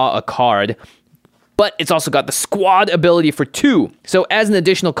 draw a card. But it's also got the squad ability for 2. So as an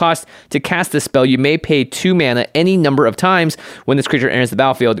additional cost to cast this spell, you may pay 2 mana any number of times when this creature enters the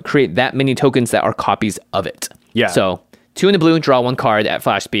battlefield to create that many tokens that are copies of it. Yeah. So 2 in the blue, draw 1 card at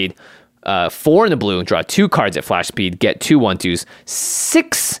flash speed. 4 in the blue, draw 2 cards at flash speed, get 2 1/2s.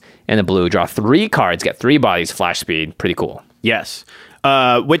 6 in the blue, draw 3 cards, get 3 bodies, flash speed. Pretty cool. Yes.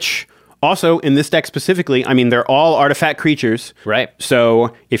 Which... Also, in this deck specifically, I mean, they're all artifact creatures. Right.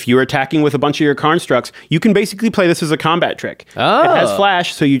 So if you're attacking with a bunch of your constructs, you can basically play this as a combat trick. Oh. It has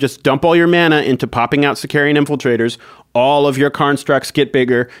flash, so you just dump all your mana into popping out Sicarian Infiltrators. All of your constructs get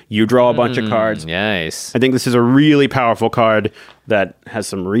bigger. You draw a bunch of cards. Nice. I think this is a really powerful card that has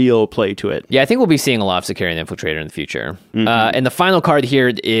some real play to it. Yeah, I think we'll be seeing a lot of Sicarian Infiltrator in the future. And the final card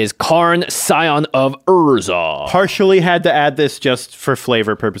here is Karn, Scion of Urza. Partially had to add this just for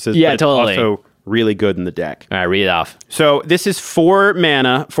flavor purposes. Yeah, but totally. It's also really good in the deck. All right, read it off. So this is 4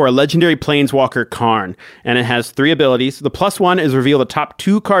 mana for a legendary planeswalker Karn, and it has 3 abilities. The +1 is reveal the top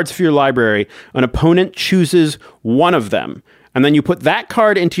 2 cards of your library. An opponent chooses one of them, and then you put that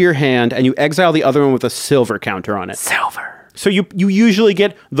card into your hand, and you exile the other one with a silver counter on it. Silver. So you usually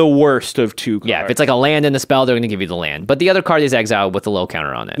get the worst of two cards. Yeah, if it's like a land and a spell, they're going to give you the land. But the other card is exile with a low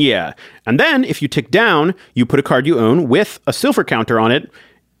counter on it. Yeah. And then if you tick down, you put a card you own with a silver counter on it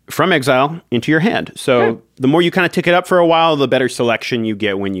from exile into your hand. So the more you kind of tick it up for a while, the better selection you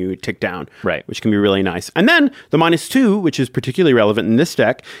get when you tick down. Right. Which can be really nice. And then the -2, which is particularly relevant in this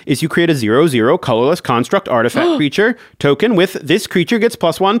deck, is you create a 0/0 colorless construct artifact creature token with this creature gets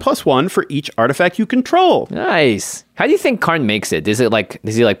 +1/+1 for each artifact you control. Nice. How do you think Karn makes it? Does he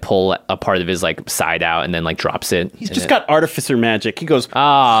like pull a part of his like side out and then like drops it? He's just got artificer magic. He goes,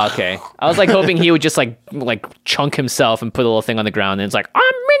 okay. I was like hoping he would just like chunk himself and put a little thing on the ground and it's like, I'm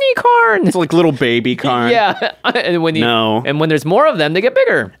mini Karn. it's like little baby Karn. Yeah. and when there's more of them, they get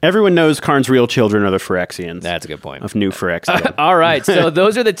bigger. Everyone knows Karn's real children are the Phyrexians. That's a good point. Of new Phyrexia. All right. So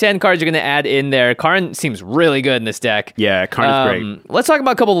those are the 10 cards you're going to add in there. Karn seems really good in this deck. Yeah, Karn's great. Let's talk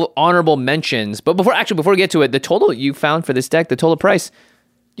about a couple of honorable mentions. But before we get to it, the total you found for this deck, the total price,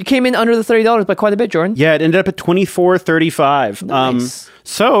 you came in under the $30 by quite a bit, Jordan. Yeah, it ended up at $24.35. Nice.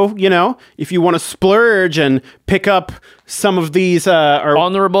 So, if you want to splurge and pick up some of these...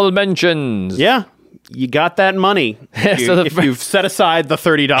 honorable mentions. Yeah, you got that money. If you've set aside the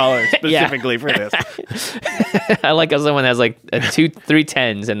 $30 specifically for this. I like how someone has like 2-3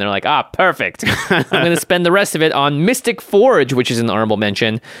 tens and they're like, perfect. I'm going to spend the rest of it on Mystic Forge, which is an honorable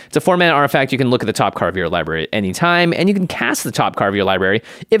mention. It's a 4-mana artifact. You can look at the top card of your library at any time, and you can cast the top card of your library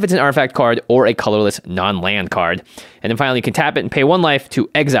if it's an artifact card or a colorless non-land card. And then finally, you can tap it and pay 1 life to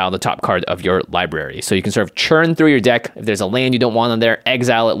exile the top card of your library. So you can sort of churn through your deck. If there's a land you don't want on there,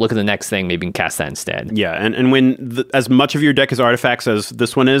 exile it, look at the next thing, maybe you can cast that instead. Yeah, and when as much of your deck is artifacts as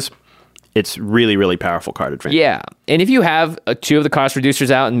this one is, it's really, really powerful card advantage. Yeah, and if you have 2 of the cost reducers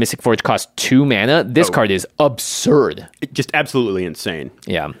out and Mystic Forge costs 2 mana, this card is absurd. Just absolutely insane.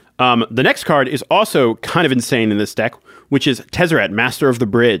 Yeah. The next card is also kind of insane in this deck, which is Tezzeret, Master of the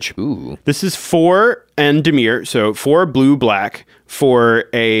Bridge. Ooh. This is 4 and Dimir, so 4 blue-black for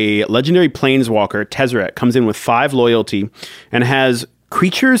a legendary planeswalker. Tezzeret comes in with 5 loyalty and has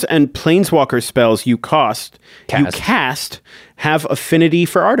creatures and planeswalker spells you cast have affinity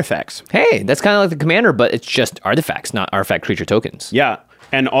for artifacts. Hey, that's kind of like the commander, but it's just artifacts, not artifact creature tokens. Yeah.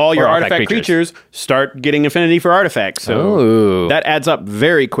 And all your artifact creatures start getting affinity for artifacts. So that adds up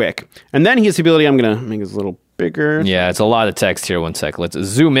very quick. And then he has the ability, I'm going to make this a little bigger. Yeah, it's a lot of text here. 1 sec. Let's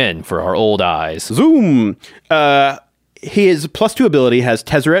zoom in for our old eyes. Zoom. His +2 ability has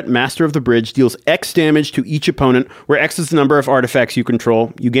Tezzeret, Master of the Bridge, deals X damage to each opponent, where X is the number of artifacts you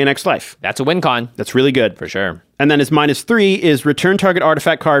control. You gain X life. That's a win con. That's really good. For sure. And then his -3 is return target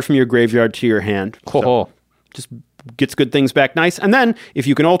artifact card from your graveyard to your hand. Cool. So just gets good things back nice. And then, if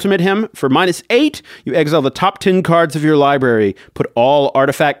you can ultimate him, for -8, you exile the top 10 cards of your library. Put all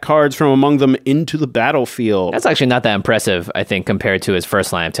artifact cards from among them into the battlefield. That's actually not that impressive, I think, compared to his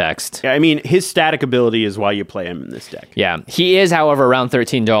first line of text. Yeah, I mean, his static ability is why you play him in this deck. Yeah, he is, however, around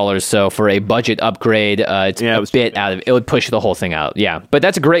 $13, so for a budget upgrade, it's a bit out of it. It would push the whole thing out, yeah. But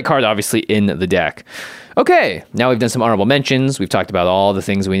that's a great card, obviously, in the deck. Okay, now we've done some honorable mentions. We've talked about all the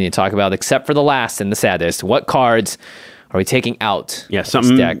things we need to talk about, except for the last and the saddest. What cards are we taking out of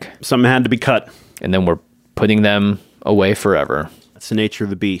this deck? Something had to be cut. And then we're putting them away forever. That's the nature of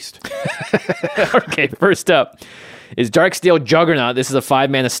the beast. Okay, first up is Darksteel Juggernaut. This is a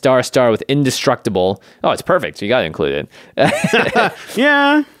 5-mana star with Indestructible. Oh, it's perfect. So you got to include it.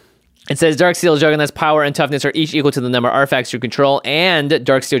 Yeah. It says Darksteel Juggernaut's power and toughness are each equal to the number of artifacts you control, and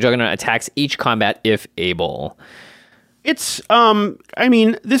Darksteel Juggernaut attacks each combat if able. It's, I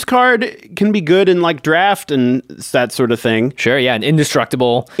mean, this card can be good in, like, draft and that sort of thing. Sure, yeah, and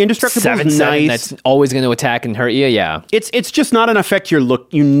Indestructible. Indestructible is nice. That's always going to attack and hurt you, yeah. It's just not an effect you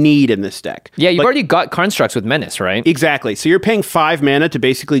need in this deck. Yeah, you've already got Constructs with Menace, right? Exactly. So you're paying 5 mana to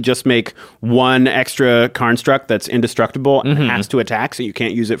basically just make 1 extra Construct that's indestructible and has to attack, so you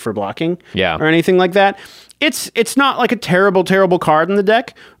can't use it for blocking or anything like that. It's not like a terrible, terrible card in the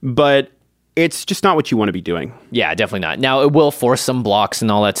deck, but it's just not what you want to be doing. Yeah, definitely not. Now, it will force some blocks and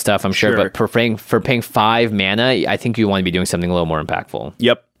all that stuff, I'm sure. But for paying 5 mana, I think you want to be doing something a little more impactful.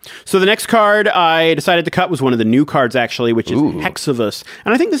 Yep. So the next card I decided to cut was one of the new cards, actually, which is Hexavus.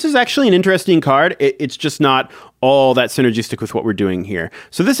 And I think this is actually an interesting card. It's just not all that synergistic with what we're doing here.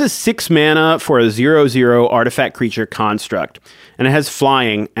 So this is 6 mana for a 0/0 artifact creature construct. And it has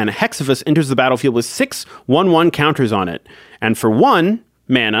flying, and Hexavus enters the battlefield with 6 1/1 counters on it. And for 1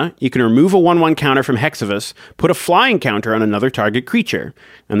 mana, you can remove a 1/1 counter from Hexavus, put a flying counter on another target creature.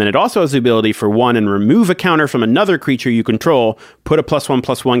 And then it also has the ability for 1 and remove a counter from another creature you control, put a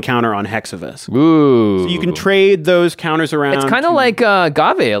 +1/+1 counter on Hexavus. Ooh. So you can trade those counters around. It's kind of like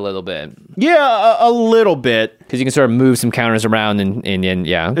Gave a little bit. Yeah, a little bit. Because you can sort of move some counters around and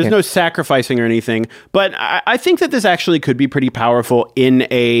yeah. Okay. There's no sacrificing or anything. But I think that this actually could be pretty powerful in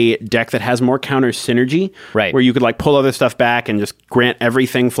a deck that has more counter synergy. Right. Where you could like pull other stuff back and just grant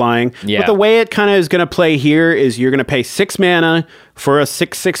everything flying. Yeah. But the way it kind of is going to play here is you're going to pay 6 mana for a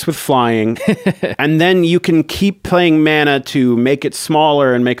 6/6 with flying. And then you can keep playing mana to make it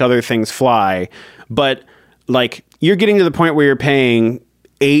smaller and make other things fly. But like you're getting to the point where you're paying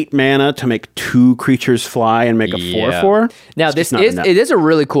 8 mana to make 2 creatures fly and make a 4/4. Now, it is a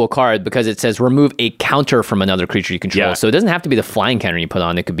really cool card because it says remove a counter from another creature you control. Yeah. So it doesn't have to be the flying counter you put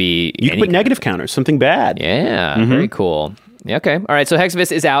on. It could be You can put negative counters, something bad. Yeah, very cool. Yeah, okay. All right, so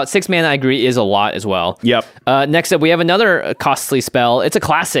Hexavist is out. 6 mana, I agree, is a lot as well. Yep. Next up, we have another costly spell. It's a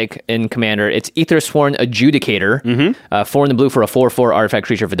classic in Commander. It's Aethersworn Adjudicator. 4 in the blue for a 4/4 artifact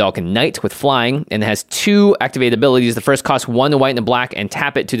creature Vidalcan Knight with flying, and it has 2 activated abilities. The first costs 1 white and a black and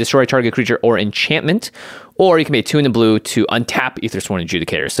tap it to destroy target creature or enchantment. Or you can pay 2 in the blue to untap Aethersworn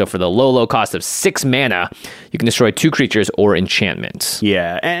Adjudicator. So for the low cost of 6 mana, you can destroy 2 creatures or enchantments.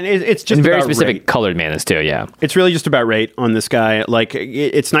 Yeah, and it's just and very about specific rate. colored manas too, yeah. It's really just about rate on this guy. Like,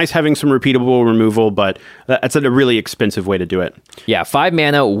 it's nice having some repeatable removal, but that's a really expensive way to do it. Yeah, 5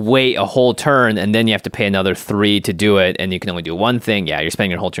 mana, wait a whole turn, and then you have to pay another 3 to do it, and you can only do one thing. Yeah, you're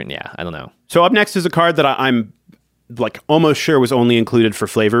spending your whole turn. Yeah, I don't know. So up next is a card that I'm like almost sure was only included for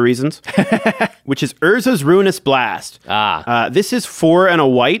flavor reasons, which is Urza's Ruinous Blast. This is 4 and a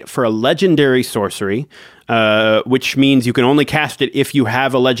white for a legendary sorcery, which means you can only cast it if you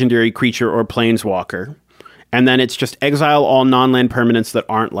have a legendary creature or planeswalker. And then it's just exile all non-land permanents that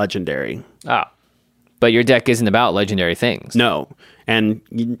aren't legendary. But your deck isn't about legendary things. No. And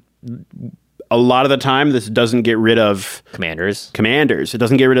a lot of the time, this doesn't get rid of Commanders. It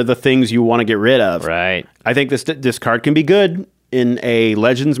doesn't get rid of the things you want to get rid of. Right. I think this card can be good in a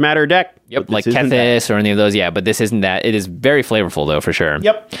Legends Matter deck. Yep, like Kethis or any of those. Yeah, but this isn't that. It is very flavorful, though, for sure.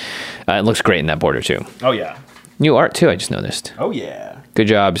 Yep. It looks great in that border, too. Oh, yeah. New art, too, I just noticed. Oh, yeah. Good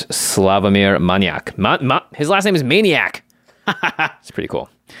job, Slavomir Maniak. His last name is Maniac. It's pretty cool.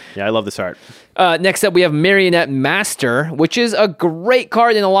 Yeah, I love this art. Next up, we have Marionette Master, which is a great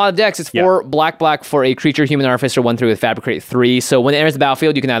card in a lot of decks. It's 4 black for a creature, human artificer, 1/3 with Fabricate 3. So when it enters the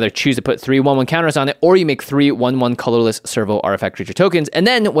battlefield, you can either choose to put 3 1/1 counters on it, or you make 3 1/1 colorless servo artifact creature tokens. And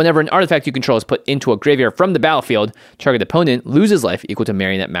then whenever an artifact you control is put into a graveyard from the battlefield, target opponent loses life equal to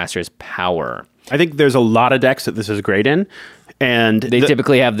Marionette Master's power. I think there's a lot of decks that this is great in. And they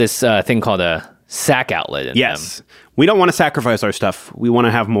typically have this thing called a sack outlet in them. We don't want to sacrifice our stuff. We want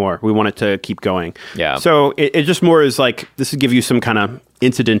to have more. We want it to keep going. Yeah. So it just more is like, this would give you some kind of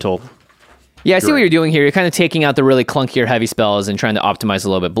incidental. Yeah, I see what you're doing here. You're kind of taking out the really clunkier heavy spells and trying to optimize a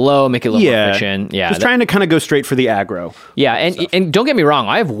little bit below, make it a little more efficient. Yeah. Just trying to kind of go straight for the aggro. Yeah, and don't get me wrong,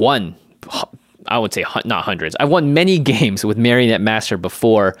 I have won, I would say not hundreds. I've won many games with Marionette Master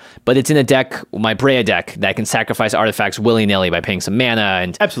before, but it's in a deck, my Brea deck, that can sacrifice artifacts willy-nilly by paying some mana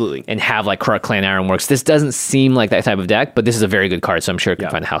and absolutely and have like Krark Clan Ironworks. This doesn't seem like that type of deck, but this is a very good card, so I'm sure it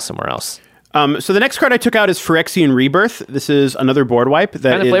can find a house somewhere else. So the next card I took out is Phyrexian Rebirth. This is another board wipe.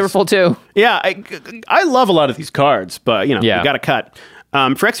 That kind of flavorful too. Yeah, I love a lot of these cards, but you got to cut.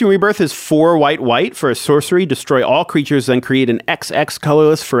 Phyrexian Rebirth is 4 white for a sorcery. Destroy all creatures, then create an XX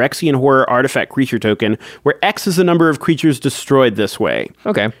colorless Phyrexian Horror artifact creature token, where X is the number of creatures destroyed this way.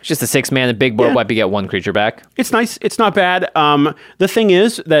 Okay. It's just a 6 mana big board wipe. You get 1 creature back. It's nice. It's not bad. The thing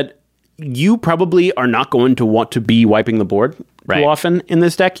is that you probably are not going to want to be wiping the board too often in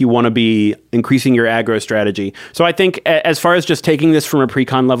this deck. You want to be increasing your aggro strategy. So I think as far as just taking this from a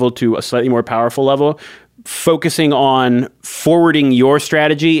precon level to a slightly more powerful level, focusing on forwarding your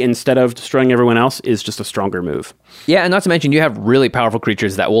strategy instead of destroying everyone else is just a stronger move. Yeah, and not to mention you have really powerful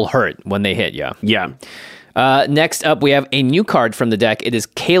creatures that will hurt when they hit you. Yeah. Next up, we have a new card from the deck. It is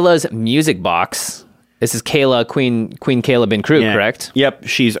Kayla's Music Box. This is Kayla, Queen Kayla bin Krug, correct? Yep,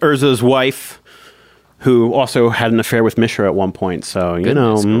 she's Urza's wife, who also had an affair with Mishra at one point, so,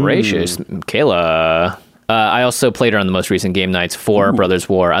 Goodness gracious. Kayla... I also played her on the most recent game nights for Brothers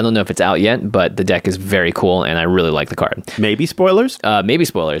War. I don't know if it's out yet, but the deck is very cool, and I really like the card. Maybe spoilers? Maybe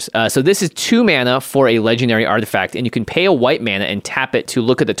spoilers. So this is 2 mana for a legendary artifact, and you can pay a white mana and tap it to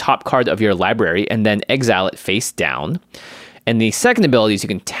look at the top card of your library and then exile it face down. And the second ability is you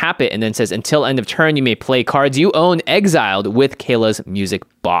can tap it and then says, until end of turn, you may play cards you own exiled with Kayla's Music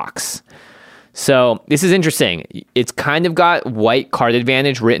Box. So this is interesting. It's kind of got white card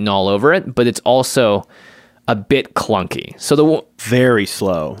advantage written all over it, but it's also a bit clunky. So very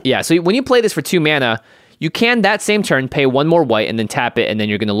slow. Yeah, so when you play this for 2 mana, You can, that same turn, pay one more white and then tap it, and then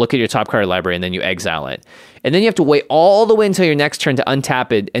you're going to look at your top card library, and then you exile it. And then you have to wait all the way until your next turn to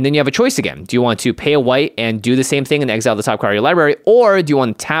untap it, and then you have a choice again. Do you want to pay a white and do the same thing and exile the top card of your library, or do you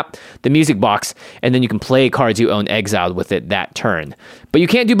want to tap the music box, and then you can play cards you own exiled with it that turn? But you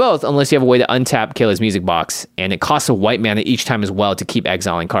can't do both unless you have a way to untap Kayla's music box, and it costs a white mana each time as well to keep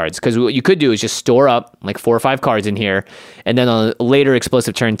exiling cards. Because what you could do is just store up like 4 or 5 cards in here, and then on a later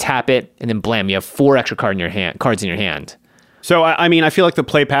explosive turn, tap it, and then blam, you have 4 extra cards in your hand. So, I mean, I feel like the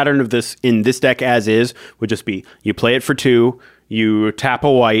play pattern of this in this deck as is would just be you play it for 2, you tap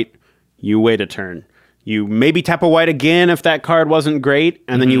a white, you wait a turn. You maybe tap a white again if that card wasn't great,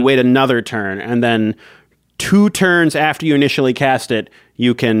 and then you wait another turn. And then 2 turns after you initially cast it,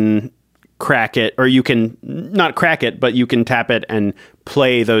 you can crack it, or you can not crack it, but you can tap it and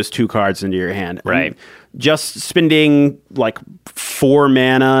play those 2 cards into your hand. Right. And just spending like 4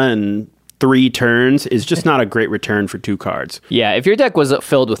 mana and 3 turns is just not a great return for 2 cards. Yeah, if your deck was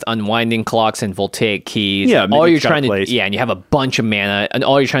filled with unwinding clocks and voltaic keys, yeah, all you're trying to place. yeah, and you have a bunch of mana, and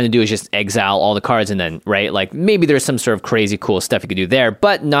all you're trying to do is just exile all the cards, and then right, like maybe there's some sort of crazy cool stuff you could do there,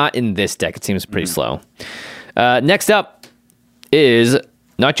 but not in this deck. It seems pretty slow. Next up is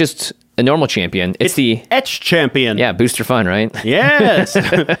not just a normal champion; it's the Etch Champion. Yeah, booster fun, right? Yes.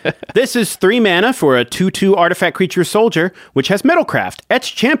 This is 3 mana for a 2/2 artifact creature soldier, which has Metalcraft.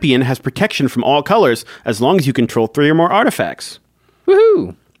 Etch Champion has protection from all colors as long as you control 3 or more artifacts.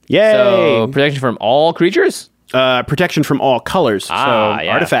 Woohoo! Yay! So protection from all creatures. Protection from all colors. So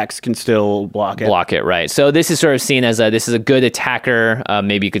yeah. artifacts can still block it. Block it, right. So this is sort of seen as this is a good attacker.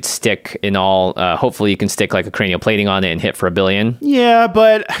 Maybe you could stick in all, hopefully you can stick like a cranial plating on it and hit for 1 billion. Yeah,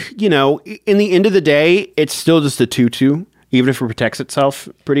 but, you know, in the end of the day, it's still just a 2/2, even if it protects itself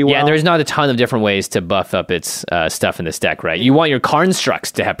pretty well. Yeah, and there's not a ton of different ways to buff up its stuff in this deck, right? You want your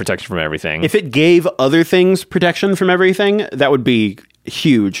constructs to have protection from everything. If it gave other things protection from everything, that would be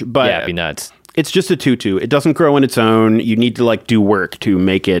huge. But yeah, it'd be nuts. It's just a 2/2. It doesn't grow on its own. You need to like do work to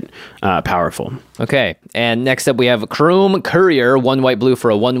make it powerful. Okay, and next up we have Kroom Courier, 1 white blue for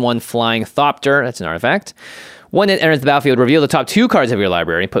a 1/1 flying Thopter. That's an artifact. When it enters the battlefield, reveal the top 2 cards of your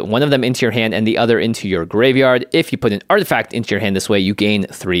library. Put one of them into your hand and the other into your graveyard. If you put an artifact into your hand this way, you gain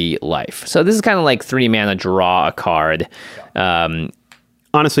 3 life. So this is kind of like 3 mana, draw a card.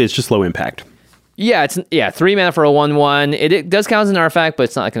 Honestly, it's just low impact. Yeah, 3 mana for a 1/1. It does count as an artifact, but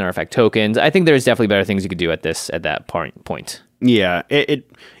it's not like an artifact token. I think there's definitely better things you could do at that point. Yeah,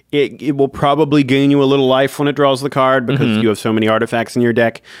 it will probably gain you a little life when it draws the card because you have so many artifacts in your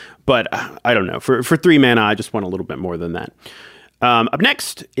deck. But I don't know. For 3 mana, I just want a little bit more than that. Up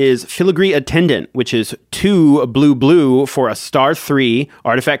next is Filigree Attendant, which is 2 blue for a star 3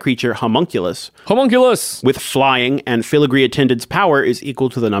 artifact creature Homunculus. Homunculus! With flying, and Filigree Attendant's power is equal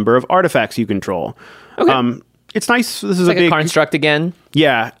to the number of artifacts you control. Okay. It's nice. This is like a big construct again.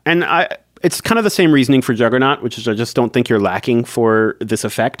 Yeah, and it's kind of the same reasoning for Juggernaut, which is I just don't think you're lacking for this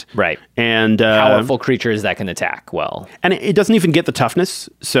effect. Right. And powerful creatures that can attack well. And it doesn't even get the toughness.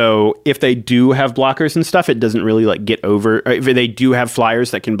 So if they do have blockers and stuff, it doesn't really like get over. If they do have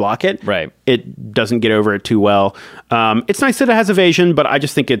flyers that can block it, right, it doesn't get over it too well. It's nice that it has evasion, but I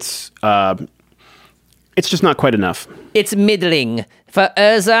just think it's just not quite enough. It's middling. For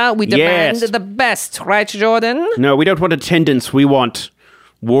Urza, we demand Yes. the best, right, Jordan? No, we don't want attendants. We want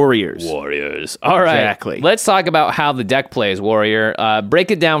warriors. All right. Exactly. Let's talk about how the deck plays, Warrior. Break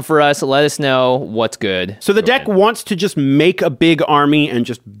it down for us. Let us know what's good. So the deck wants to just make a big army and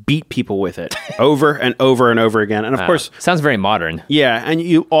just beat people with it over and over and over again. And of course... Sounds very modern. Yeah, and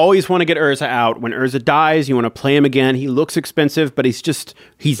you always want to get Urza out. When Urza dies, you want to play him again. He looks expensive, but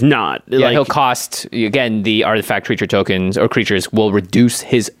he's not. Yeah, he'll cost, again, the artifact creature tokens or creatures will reduce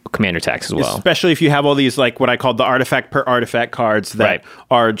his commander tax as well. Especially if you have all these, like, what I call the artifact per artifact cards that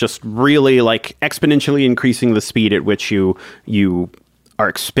are just really, like, exponentially increasing the speed at which you are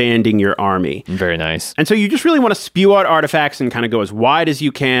expanding your army. Very nice. And so you just really want to spew out artifacts and kind of go as wide as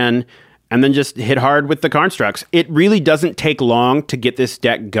you can and then just hit hard with the constructs. It really doesn't take long to get this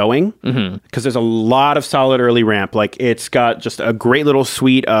deck going because there's a lot of solid early ramp. Like, it's got just a great little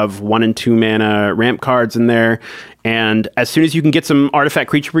suite of 1 and 2 mana ramp cards in there. And as soon as you can get some artifact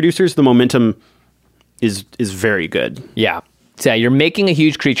creature producers, the momentum is very good. Yeah. So you're making a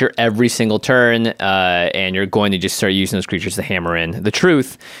huge creature every single turn, and you're going to just start using those creatures to hammer in the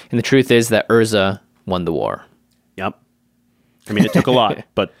truth. And the truth is that Urza won the war. Yep. I mean, it took a lot,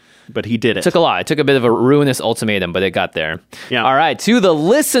 but he did it. It took a lot. It took a bit of a ruinous ultimatum, but it got there. Yeah. All right. To the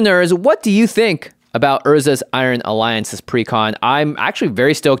listeners, what do you think about Urza's Iron Alliance, this pre-con. I'm actually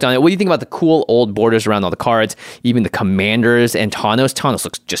very stoked on it. What do you think about the cool old borders around all the cards, even the commanders and Tawnos? Tawnos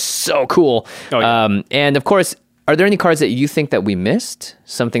looks just so cool. Oh, yeah. And of course, are there any cards that you think that we missed?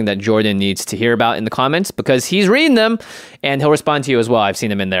 Something that Jordan needs to hear about in the comments, because he's reading them and he'll respond to you as well. I've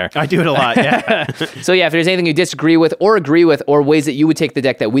seen him in there. I do it a lot, yeah. So yeah, if there's anything you disagree with or agree with, or ways that you would take the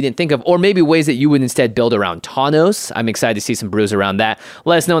deck that we didn't think of, or maybe ways that you would instead build around Tawnos, I'm excited to see some brews around that.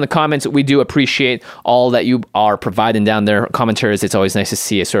 Let us know in the comments. We do appreciate all that you are providing down there. Commenters, it's always nice to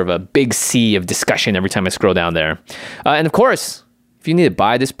see a sort of a big sea of discussion every time I scroll down there. And of course, if you need to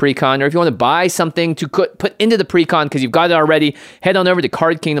buy this pre-con, or if you want to buy something to put into the pre-con because you've got it already, head on over to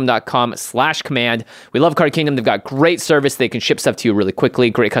cardkingdom.com/command. We love Card Kingdom. They've got great service. They can ship stuff to you really quickly,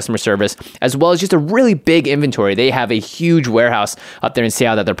 great customer service, as well as just a really big inventory. They have a huge warehouse up there in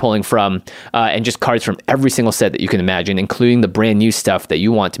Seattle that they're pulling from, and just cards from every single set that you can imagine, including the brand new stuff that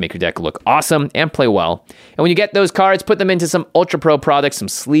you want to make your deck look awesome and play well. And when you get those cards, put them into some Ultra Pro products, some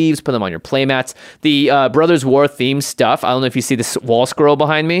sleeves, put them on your playmats. The Brothers War themed stuff, I don't know if you see this wall scroll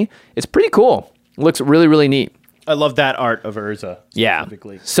behind me. It's pretty cool. It looks really, really neat. I love that art of Urza. Yeah.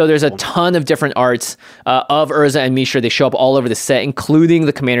 So there's a ton of different arts of Urza and Mishra. They show up all over the set, including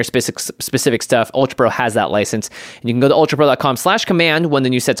the commander specific stuff. Ultra Pro has that license. And you can go to ultrapro.com/command when the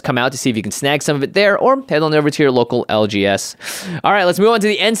new sets come out to see if you can snag some of it there, or head on over to your local LGS. All right, let's move on to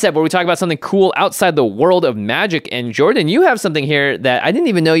the end set where we talk about something cool outside the world of Magic. And Jordan, you have something here that I didn't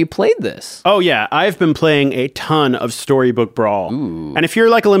even know you played this. Oh, yeah. I've been playing a ton of Storybook Brawl. Ooh. And if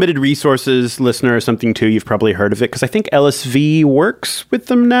you're like a limited resources listener or something too, you've probably heard of it, because I think LSV works with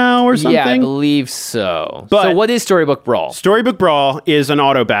them now or something. Yeah, I believe so. But so what is Storybook Brawl? Storybook Brawl is an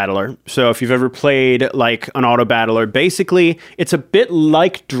auto battler. So if you've ever played like an auto battler, basically it's a bit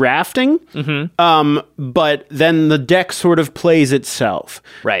like drafting, but then the deck sort of plays itself.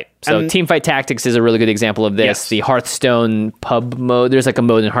 Right. So Teamfight Tactics is a really good example of this. Yes. The Hearthstone pub mode, there's like a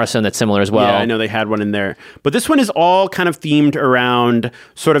mode in Hearthstone that's similar as well. Yeah, I know they had one in there. But this one is all kind of themed around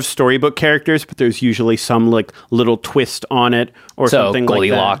sort of storybook characters, but there's usually some like little twist on it or something like that.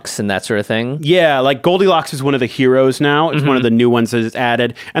 Goldilocks and that sort of thing? Yeah, like Goldilocks is one of the heroes now. It's one of the new ones that is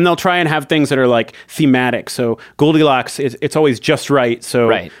added. And they'll try and have things that are like thematic. So Goldilocks, it's always just right. So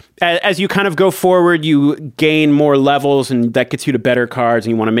right. As you kind of go forward, you gain more levels, and that gets you to better cards,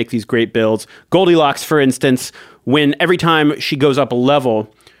 and you want to make these great builds. Goldilocks, for instance, when every time she goes up a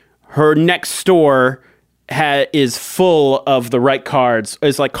level, her next store is full of the right cards.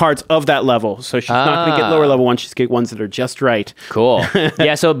 It's like cards of that level. So she's not going to get lower level ones. She's going to get ones that are just right. Cool.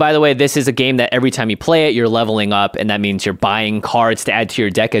 Yeah, so by the way, this is a game that every time you play it, you're leveling up, and that means you're buying cards to add to your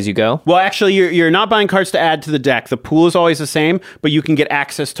deck as you go? Well, actually, you're not buying cards to add to the deck. The pool is always the same, but you can get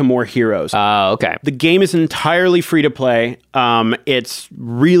access to more heroes. Okay. The game is entirely free to play. It's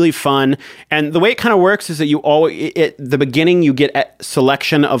really fun. And the way it kind of works is that you always, at the beginning, you get a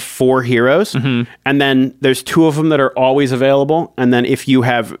selection of 4 heroes, and then there's 2 of them that are always available, and then if you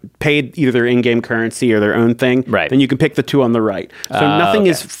have paid either their in-game currency or their own thing, then you can pick the 2 on the right. So nothing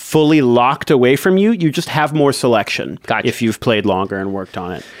is fully locked away from you. You just have more selection if you've played longer and worked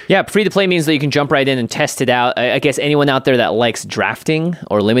on it. Yeah, free to play means that you can jump right in and test it out. I guess anyone out there that likes drafting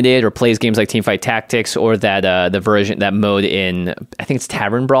or limited or plays games like Teamfight Tactics or that mode in, I think it's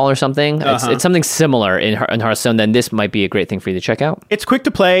Tavern Brawl or something. It's something similar in Hearthstone. Then this might be a great thing for you to check out. It's quick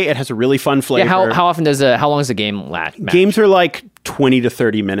to play. It has a really fun flavor. Yeah, how often how long does the game last? Games are like 20 to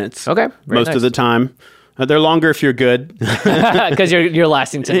 30 minutes. Okay. Most of the time. They're longer if you're good. Because you're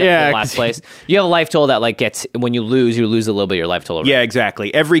lasting to the last place. You have a life total that gets, when you lose a little bit of your life total. Right? Yeah,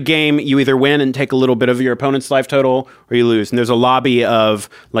 exactly. Every game, you either win and take a little bit of your opponent's life total, or you lose. And there's a lobby of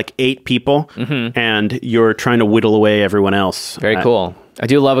 8 people, and you're trying to whittle away everyone else. Very cool. I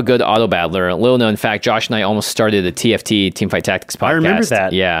do love a good auto battler. A little known fact, Josh and I almost started a TFT, Teamfight Tactics podcast. I remember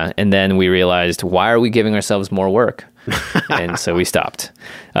that. Yeah, and then we realized, why are we giving ourselves more work? And so we stopped.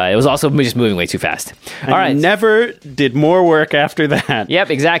 It was also just moving way too fast. All right. Never did more work after that.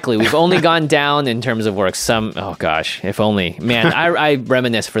 Yep, exactly. We've only gone down in terms of work. Oh gosh, if only. Man, I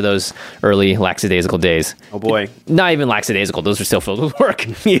reminisce for those early lackadaisical days. Oh boy. Not even lackadaisical. Those are still filled with work.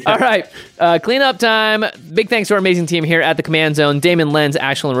 Yeah. All right. Cleanup time. Big thanks to our amazing team here at the Command Zone. Damon Lenz,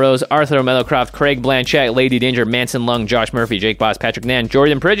 Ashlyn Rose, Arthur Meadowcroft, Craig Blanchett, Lady Danger, Manson Lung, Josh Murphy, Jake Boss, Patrick Nan,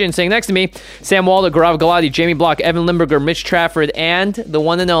 Jordan Pridgeon sitting next to me, Sam Waldo, Gaurav Galati, Jamie Block, Evan Limburger, Mitch Trafford, and the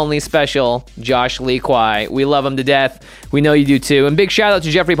one and only special Josh Lee Kwai. We love him to death. We know you do too. And big shout out to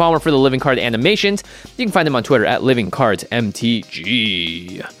Jeffrey Palmer for the Living Card animations. You can find him on Twitter at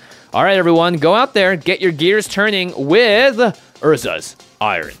LivingCardsMTG. All right, everyone, go out there, get your gears turning with Urza's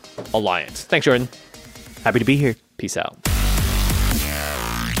Iron Alliance. Thanks, Jordan. Happy to be here. Peace out.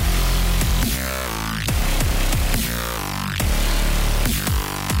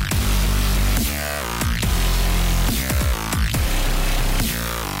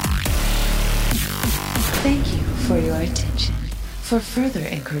 For further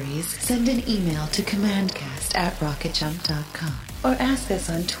inquiries, send an email to commandcast@rocketjump.com or ask us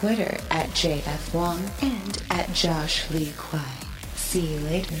on Twitter @JFWong and @JoshLeeQuai. See you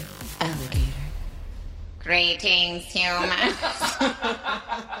later, alligator. Greetings, humans.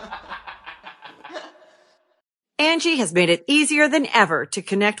 Angie has made it easier than ever to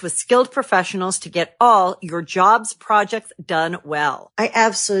connect with skilled professionals to get all your jobs projects done well. I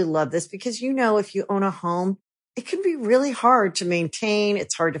absolutely love this because, you know, if you own a home, it can be really hard to maintain.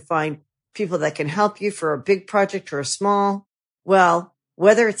 It's hard to find people that can help you for a big project or a small. Well,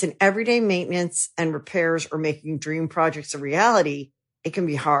 whether it's in everyday maintenance and repairs or making dream projects a reality, it can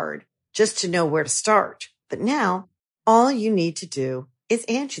be hard just to know where to start. But now all you need to do is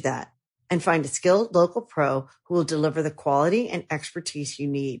Angie that and find a skilled local pro who will deliver the quality and expertise you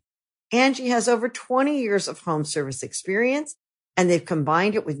need. Angie has over 20 years of home service experience, and they've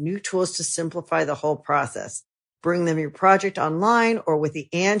combined it with new tools to simplify the whole process. Bring them your project online or with the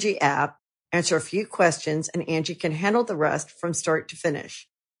Angie app, answer a few questions, and Angie can handle the rest from start to finish.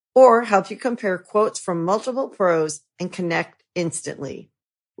 Or help you compare quotes from multiple pros and connect instantly,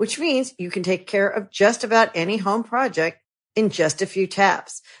 which means you can take care of just about any home project in just a few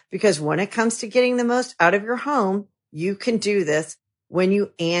taps. Because when it comes to getting the most out of your home, you can do this when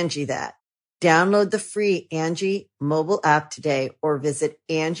you Angie that. Download the free Angie mobile app today or visit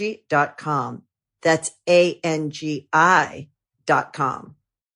Angie.com. That's ANGI.com.